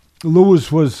where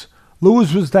Lewis was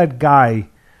that guy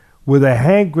with a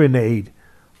hand grenade,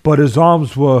 but his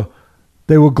arms were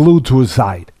glued to his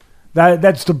side.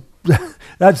 That's the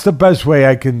best way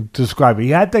I can describe it. He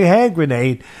had the hand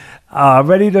grenade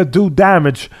ready to do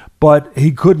damage, but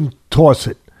he couldn't toss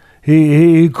it.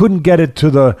 He couldn't get it to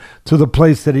the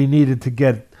place that he needed to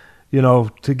get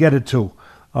it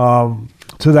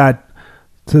to that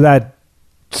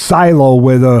silo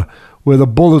where the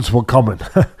bullets were coming.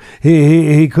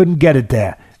 he couldn't get it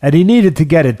there, and he needed to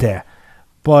get it there.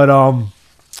 But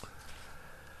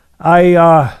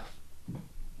I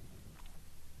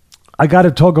got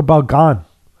to talk about Gane.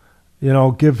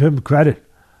 Give him credit.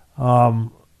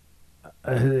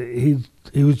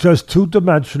 He was just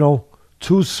two-dimensional,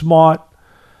 too smart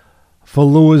for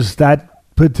Lewis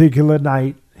that particular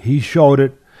night. He showed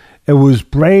it. It was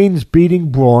brains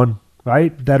beating brawn,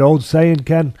 right? That old saying,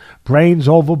 Ken, brains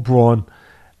over brawn.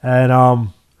 And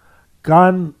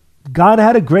Gane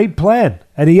had a great plan,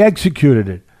 and he executed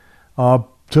it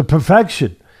to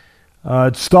perfection.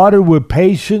 It started with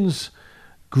patience,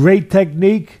 great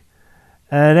technique,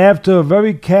 and after a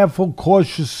very careful,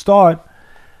 cautious start,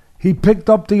 he picked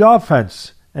up the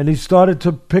offense, and he started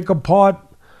to pick apart,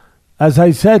 as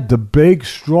I said, the big,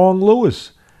 strong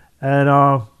Lewis.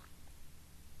 And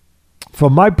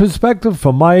from my perspective,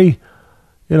 from the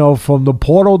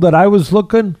portal that I was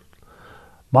looking,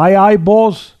 my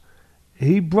eyeballs,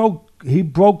 he broke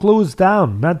Lewis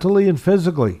down mentally and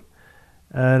physically.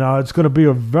 And it's going to be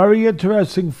a very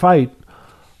interesting fight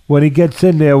when he gets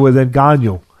in there with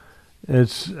Ngannou.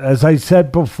 It's, as I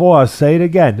said before, I'll say it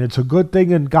again. It's a good thing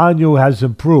Ngannou has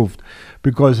improved,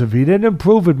 because if he didn't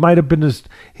improve, it might have been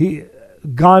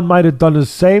Gane might have done the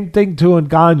same thing to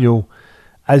Ngannou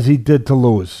as he did to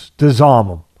Lewis. Disarm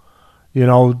him. You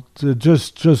know,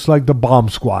 just like the bomb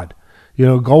squad. You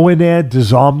know, go in there,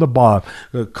 disarm the bomb.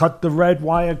 Cut the red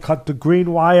wire, cut the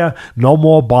green wire. No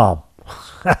more bomb.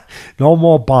 No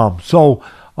more bomb. So,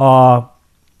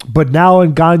 but now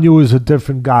Ngannou is a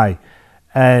different guy.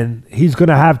 And he's going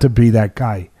to have to be that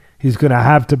guy. He's going to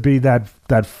have to be that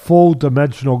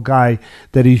full-dimensional guy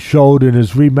that he showed in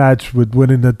his rematch with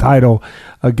winning the title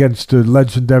against the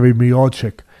legendary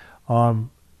Miocic.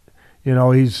 You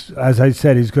know, he's, as I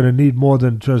said, he's going to need more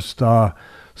than just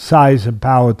size and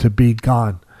power to beat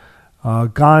Gane.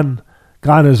 Gane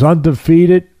is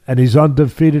undefeated, and he's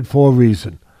undefeated for a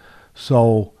reason.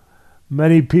 So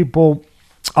many people,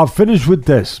 I'll finish with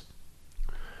this.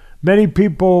 Many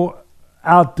people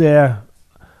out there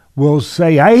will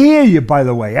say, I hear you, by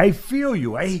the way. I feel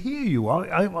you. I hear you.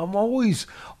 I'm always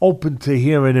open to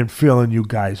hearing and feeling you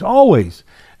guys. Always.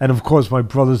 And, of course, my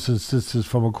brothers and sisters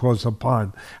from across the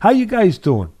pond. How you guys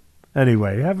doing?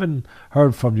 Anyway, haven't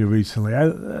heard from you recently. I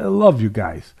love you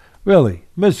guys. Really.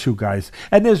 Miss you guys.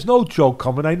 And there's no joke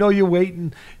coming. I know you're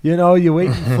waiting. You know, you're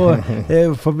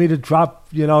waiting for me to drop,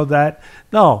 you know, that.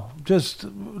 No, just,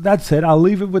 that's it. I'll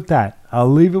leave it with that.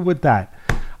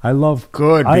 I love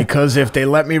because if they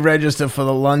let me register for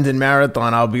the London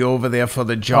Marathon, I'll be over there for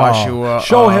the Joshua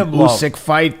Usyk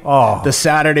fight the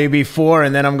Saturday before,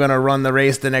 and then I'm going to run the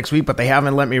race the next week. But they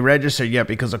haven't let me register yet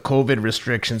because of COVID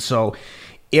restrictions. So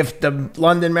if the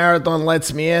London Marathon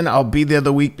lets me in, I'll be there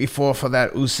the week before for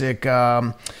that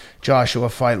Usyk Joshua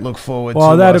fight. Look forward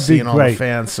to seeing all the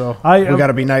fans. So we got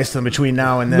to be nice to them between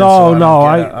now and then.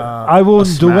 I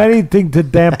wouldn't do anything to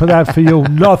dampen that for you.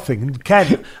 Nothing.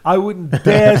 Ken, I wouldn't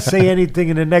dare say anything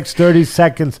in the next 30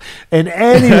 seconds in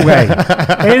any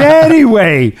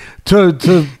way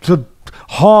to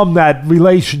harm that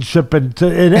relationship and to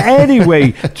in any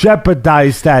way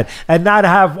jeopardize that, and not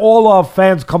have all our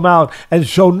fans come out and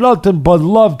show nothing but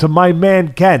love to my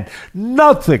man Ken.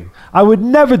 Nothing. I would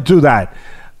never do that.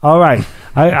 All right.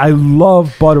 I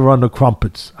love butter on the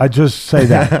crumpets. I just say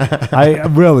that.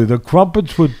 The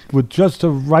crumpets with just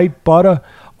the right butter.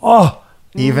 Oh,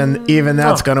 even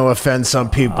that's going to offend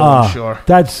some people, I'm sure.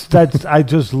 That's I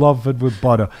just love it with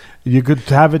butter. You could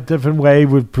have it different way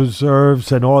with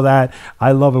preserves and all that.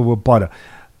 I love it with butter.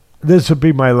 This will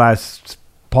be my last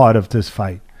part of this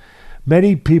fight.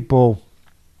 Many people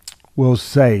will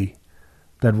say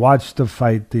that watched the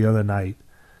fight the other night,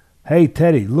 hey,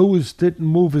 Teddy, Lewis didn't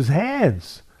move his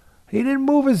hands. He didn't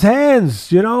move his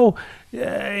hands, you know. He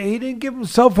didn't give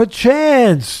himself a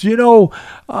chance, you know.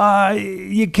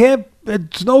 You can't,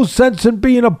 it's no sense in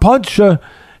being a puncher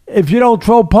if you don't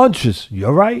throw punches.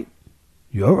 You're right.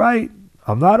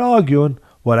 I'm not arguing.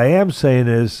 What I am saying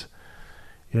is,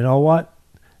 you know what?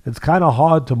 It's kind of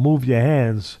hard to move your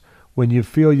hands when you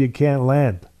feel you can't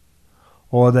land,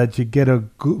 or that you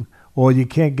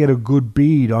can't get a good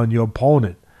bead on your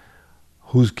opponent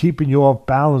who's keeping you off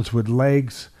balance with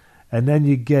legs, and then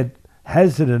you get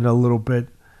hesitant a little bit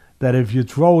that if you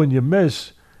throw and you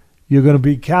miss, you're going to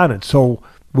be counted. So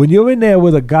when you're in there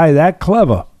with a guy that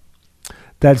clever,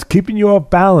 that's keeping you off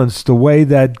balance the way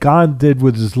that Gane did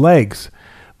with his legs,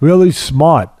 really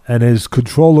smart, and his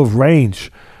control of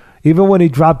range, even when he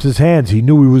dropped his hands, he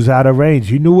knew he was out of range.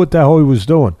 He knew what the hell he was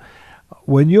doing.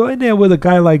 When you're in there with a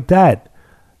guy like that,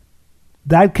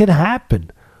 that can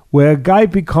happen, where a guy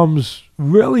becomes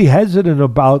really hesitant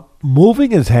about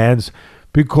moving his hands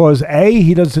because, A,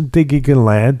 he doesn't think he can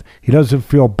land. He doesn't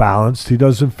feel balanced. He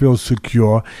doesn't feel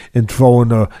secure in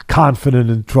confident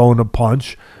in throwing a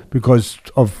punch because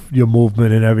of your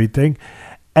movement and everything.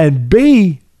 And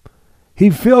B, he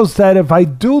feels that if I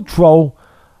do throw,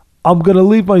 I'm going to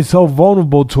leave myself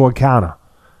vulnerable to a counter.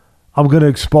 I'm going to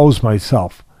expose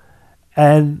myself.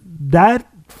 And that,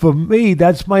 for me,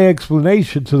 that's my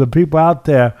explanation to the people out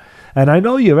there. And I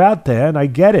know you're out there, and I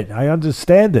get it. I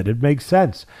understand it. It makes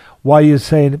sense why you're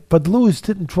saying, but Lewis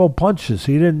didn't throw punches.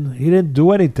 He didn't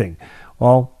do anything.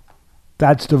 Well,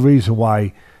 that's the reason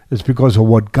why. It's because of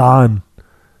what Gane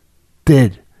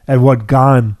did and what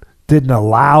Gane didn't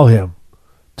allow him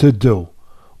to do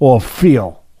or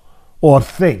feel or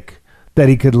think that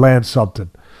he could land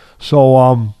something.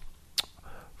 So,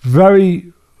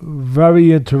 very,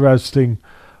 very interesting.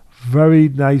 Very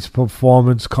nice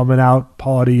performance, coming out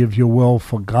party, if you will,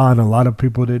 for Gane. A lot of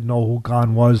people didn't know who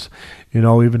Gane was, you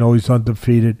know, even though he's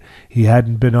undefeated. He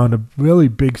hadn't been on a really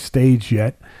big stage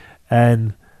yet.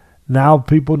 And now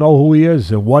people know who he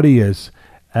is and what he is.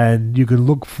 And you can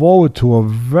look forward to a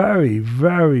very,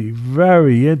 very,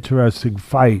 very interesting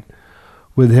fight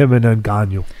with him and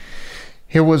Ngannou.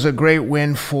 It was a great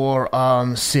win for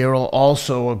Cyril.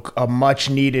 Also, a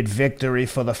much-needed victory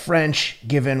for the French,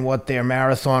 given what their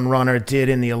marathon runner did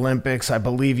in the Olympics. I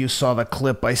believe you saw the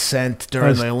clip I sent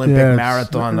during the Olympic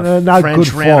marathon.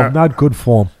 Not good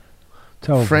form.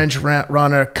 Terrible. French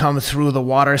runner come through the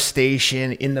water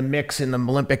station in the mix in the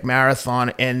Olympic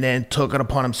marathon and then took it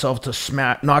upon himself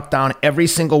to knock down every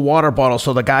single water bottle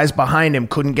so the guys behind him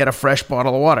couldn't get a fresh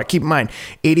bottle of water. Keep in mind,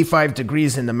 85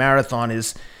 degrees in the marathon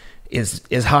is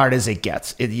as hard as it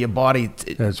gets. Your body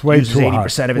uses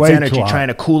 80% of its energy trying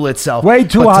to cool itself. Way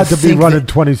too hard to be running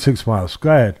 26 miles. Go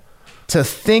ahead. To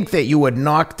think that you would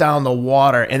knock down the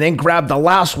water and then grab the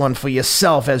last one for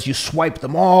yourself as you swipe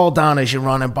them all down as you're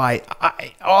running by.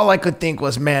 All I could think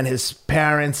was, man, his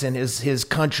parents and his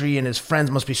country and his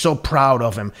friends must be so proud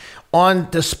of him. On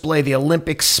display, the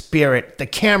Olympic spirit. The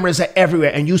cameras are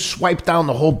everywhere, and you swipe down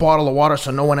the whole bottle of water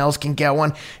so no one else can get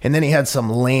one. And then he had some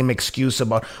lame excuse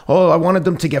about, I wanted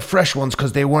them to get fresh ones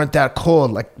because they weren't that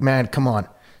cold. Like, man, come on.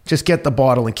 Just get the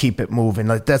bottle and keep it moving.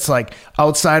 Like, that's like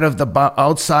outside of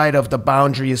the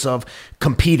boundaries of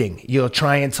competing. You're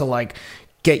trying to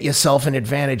get yourself an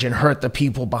advantage and hurt the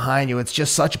people behind you. It's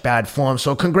just such bad form.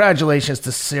 So congratulations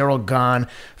to Cyril Gane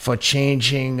for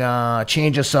changing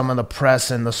some of the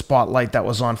press and the spotlight that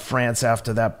was on France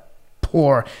after that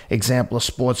poor example of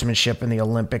sportsmanship in the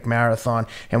Olympic marathon.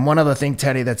 And one other thing,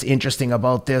 Teddy, that's interesting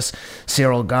about this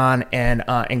Cyril Gane and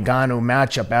Ngannou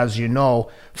matchup, as you know,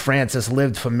 Francis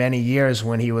lived for many years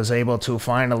when he was able to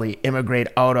finally immigrate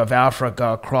out of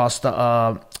Africa across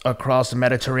the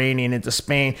Mediterranean into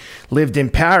Spain, lived in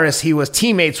Paris. He was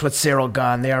teammates with Cyril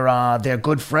Gane. They're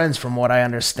good friends from what I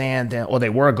understand, or they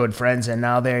were good friends, and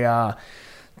now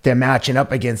they're matching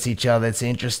up against each other. It's an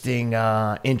interesting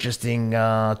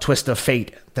twist of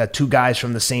fate that two guys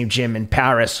from the same gym in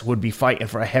Paris would be fighting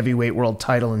for a heavyweight world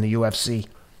title in the UFC.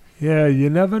 Yeah, you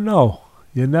never know.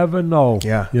 You never know.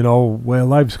 Yeah. Where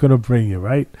life's going to bring you,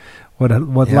 right? What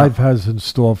life has in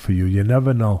store for you. You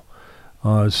never know.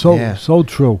 So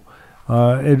true.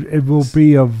 It will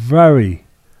be a very,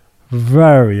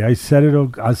 very, I'll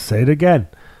say it again,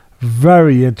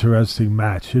 very interesting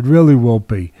match. It really will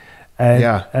be.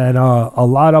 And a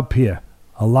lot up here.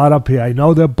 I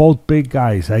know they're both big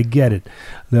guys. I get it.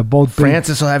 They're both big.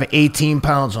 Francis will have 18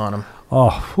 pounds on him.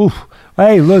 Oh, whew.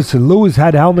 Hey, listen, Lewis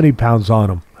had how many pounds on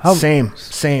him? Same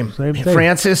thing.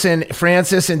 Francis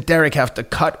and Derek have to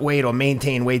cut weight or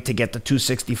maintain weight to get to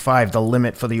 265, the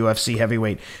limit for the UFC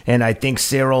heavyweight. And I think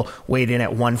Cyril weighed in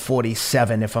at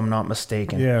 147, if I'm not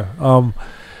mistaken. Yeah.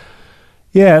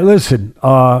 Listen,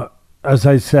 as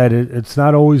I said, it's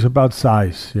not always about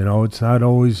size. It's not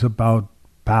always about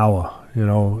power.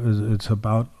 It's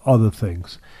about other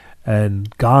things. And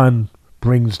Gane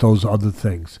brings those other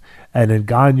things. And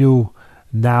Ngannou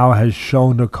now has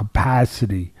shown the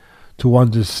capacity to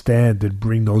understand and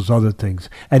bring those other things.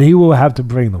 And he will have to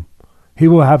bring them.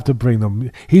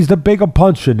 He's the bigger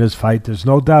puncher in this fight. There's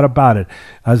no doubt about it.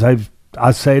 As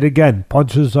I'll say it again,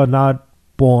 punches are not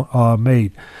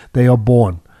made. They are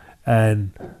born.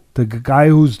 And the guy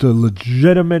who's the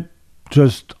legitimate,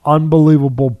 just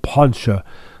unbelievable puncher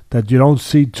that you don't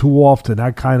see too often,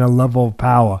 that kind of level of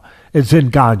power, it's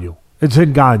Ngannou. It's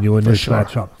Ngannou in this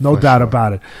matchup. No doubt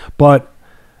about it. But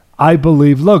I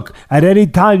believe, look, at any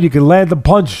time you can land a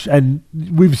punch, and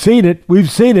we've seen it,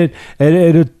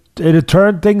 and it'll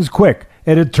turn things quick.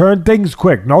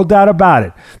 No doubt about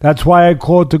it. That's why I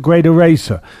call it the Great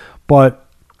Eraser. But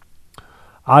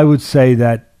I would say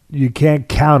that you can't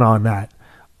count on that.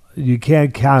 You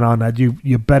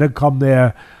better come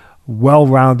there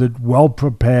well-rounded,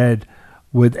 well-prepared,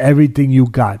 with everything you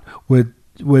got, with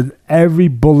every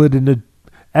bullet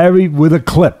with a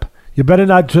clip. You better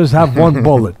not just have one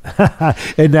bullet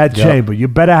in that chamber. You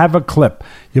better have a clip.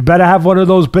 You better have one of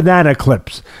those banana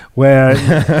clips where,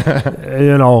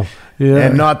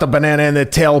 And not the banana in the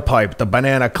tailpipe, the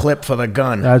banana clip for the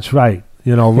gun. That's right.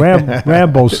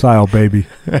 Rambo style, baby.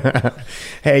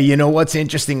 Hey, you know what's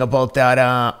interesting about that?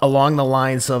 Along the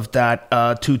lines of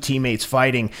that two teammates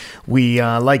fighting, we,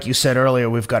 like you said earlier,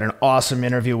 we've got an awesome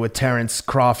interview with Terrence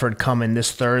Crawford coming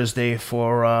this Thursday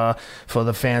for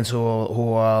the fans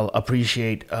who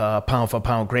appreciate pound for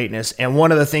pound greatness. And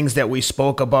one of the things that we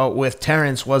spoke about with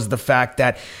Terrence was the fact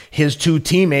that his two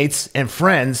teammates and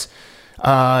friends,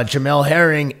 Jamel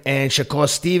Herring and Shakur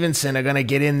Stevenson, are going to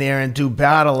get in there and do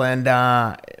battle. And,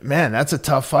 man, that's a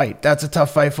tough fight. That's a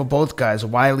tough fight for both guys. A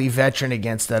wily veteran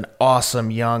against an awesome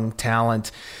young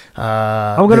talent.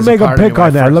 I'm going to make a pick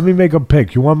on that. Let me make a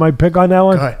pick. You want my pick on that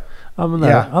one? Go ahead.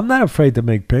 I'm not afraid to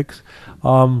make picks.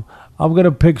 I'm going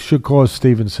to pick Shakur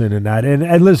Stevenson in that.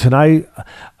 And listen,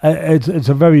 it's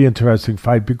a very interesting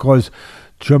fight because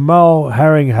Jamel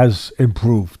Herring has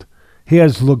improved. He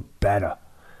has looked better.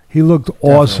 He looked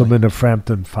awesome in the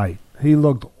Frampton fight.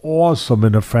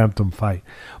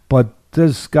 But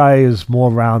this guy is more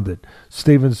rounded.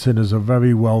 Stevenson is a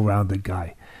very well-rounded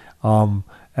guy. And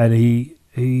he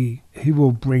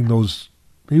will bring those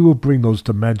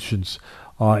dimensions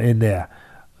in there.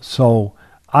 So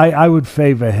I would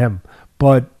favor him.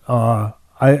 But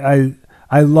I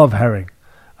love Herring.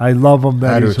 I love him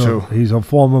that he's a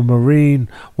former Marine,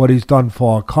 what he's done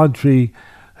for our country,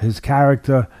 his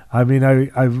character. I mean,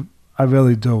 I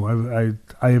really do.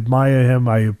 I admire him.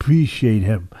 I appreciate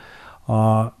him.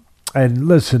 And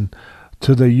listen,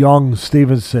 to the young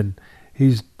Stevenson,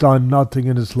 he's done nothing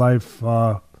in his life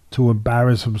to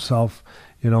embarrass himself,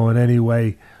 in any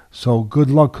way. So good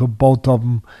luck to both of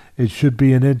them. It should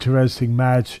be an interesting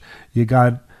match. You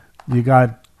got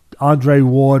Andre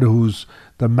Ward, who's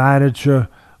the manager,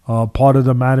 part of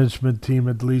the management team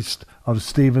at least of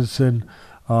Stevenson,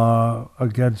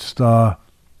 against on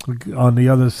the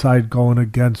other side going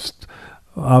against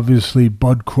obviously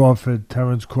Bud Crawford,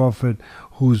 Terrence Crawford,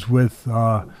 who's with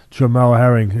Jamel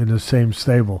Herring in the same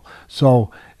stable. So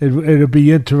it'll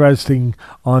be interesting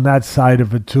on that side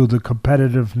of it too, the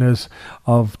competitiveness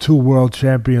of two world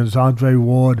champions, Andre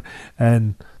Ward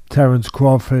and Terrence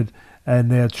Crawford, and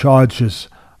their charges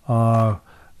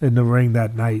in the ring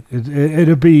that night.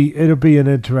 It'll be very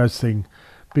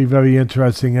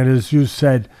interesting. And as you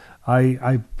said,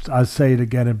 I say it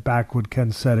again and back what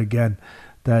Ken said again,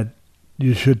 that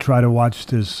you should try to watch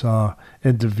this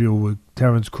interview with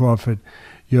Terrence Crawford.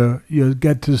 You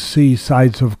get to see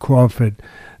sides of Crawford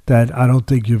that I don't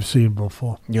think you've seen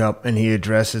before. Yep, and he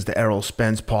addresses the Errol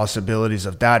Spence possibilities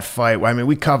of that fight. I mean,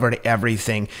 we covered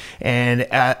everything. And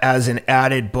as an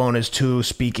added bonus too,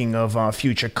 speaking of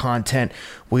future content,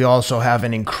 we also have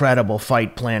an incredible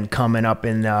fight plan coming up.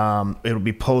 It'll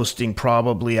be posting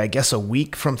probably, I guess, a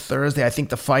week from Thursday. I think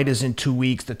the fight is in 2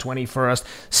 weeks, the 21st.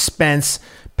 Spence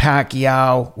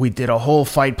Pacquiao. We did a whole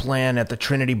fight plan at the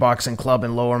Trinity Boxing Club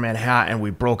in Lower Manhattan.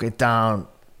 We broke it down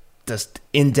just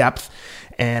in depth.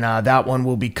 And that one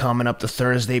will be coming up the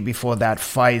Thursday before that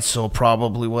fight. So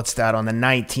probably, on the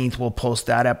 19th, we'll post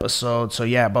that episode. So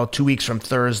yeah, about 2 weeks from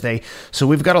Thursday. So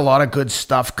we've got a lot of good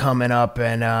stuff coming up.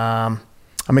 And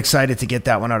I'm excited to get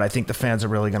that one out. I think the fans are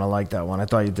really going to like that one. I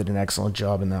thought you did an excellent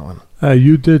job in that one.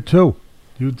 You did too.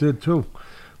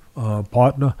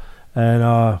 Partner. And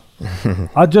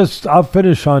I'll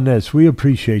finish on this. We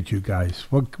appreciate you guys.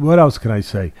 What else can I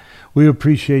say? We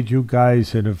appreciate you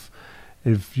guys. And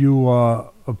if you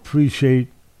appreciate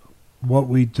what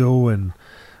we do, and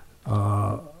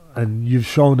you've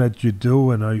shown that you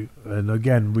do, and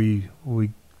again we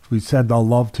send our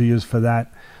love to you for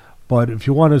that. But if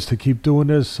you want us to keep doing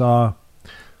this,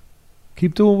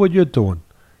 keep doing what you're doing.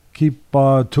 Keep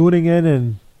tuning in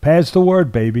and pass the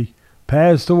word, baby.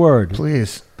 Pass the word.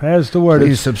 Please. Pass the word.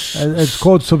 It's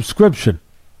called subscription.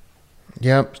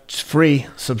 Yep, it's free.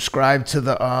 Subscribe to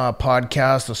the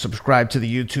podcast or subscribe to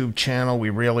the YouTube channel. We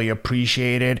really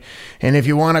appreciate it. And if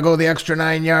you want to go the extra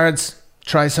 9 yards,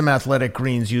 try some Athletic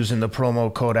Greens using the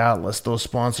promo code Atlas. Those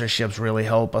sponsorships really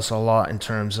help us a lot in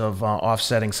terms of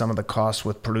offsetting some of the costs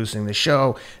with producing the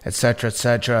show, etc.,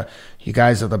 etc. You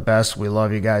guys are the best. We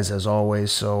love you guys as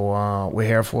always. So we're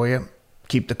here for you.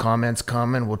 Keep the comments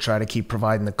coming. We'll try to keep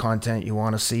providing the content you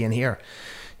want to see and hear.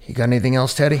 You got anything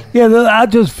else, Teddy? Yeah, I'll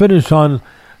just finish on,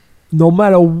 no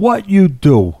matter what you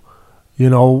do,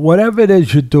 whatever it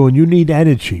is you're doing, you need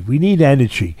energy. We need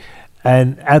energy.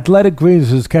 And Athletic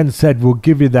Greens, as Ken said, will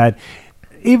give you that.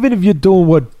 Even if you're doing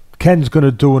what Ken's going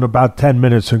to do in about 10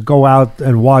 minutes and go out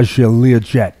and wash your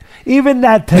Learjet, even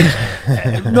that takes,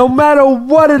 no matter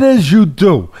what it is you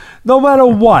do, no matter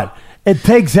what, it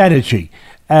takes energy.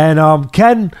 And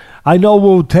Ken, I know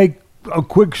we'll take a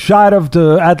quick shot of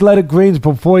the Athletic Greens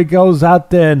before he goes out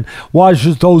there and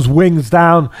washes those wings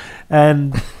down.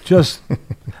 And just,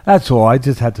 that's all. I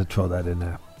just had to throw that in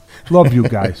there. Love you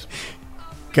guys.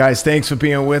 Guys, thanks for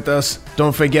being with us.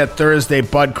 Don't forget Thursday,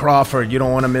 Bud Crawford. You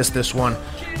don't want to miss this one.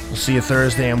 We'll see you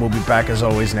Thursday, and we'll be back as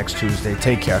always next Tuesday.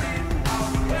 Take care.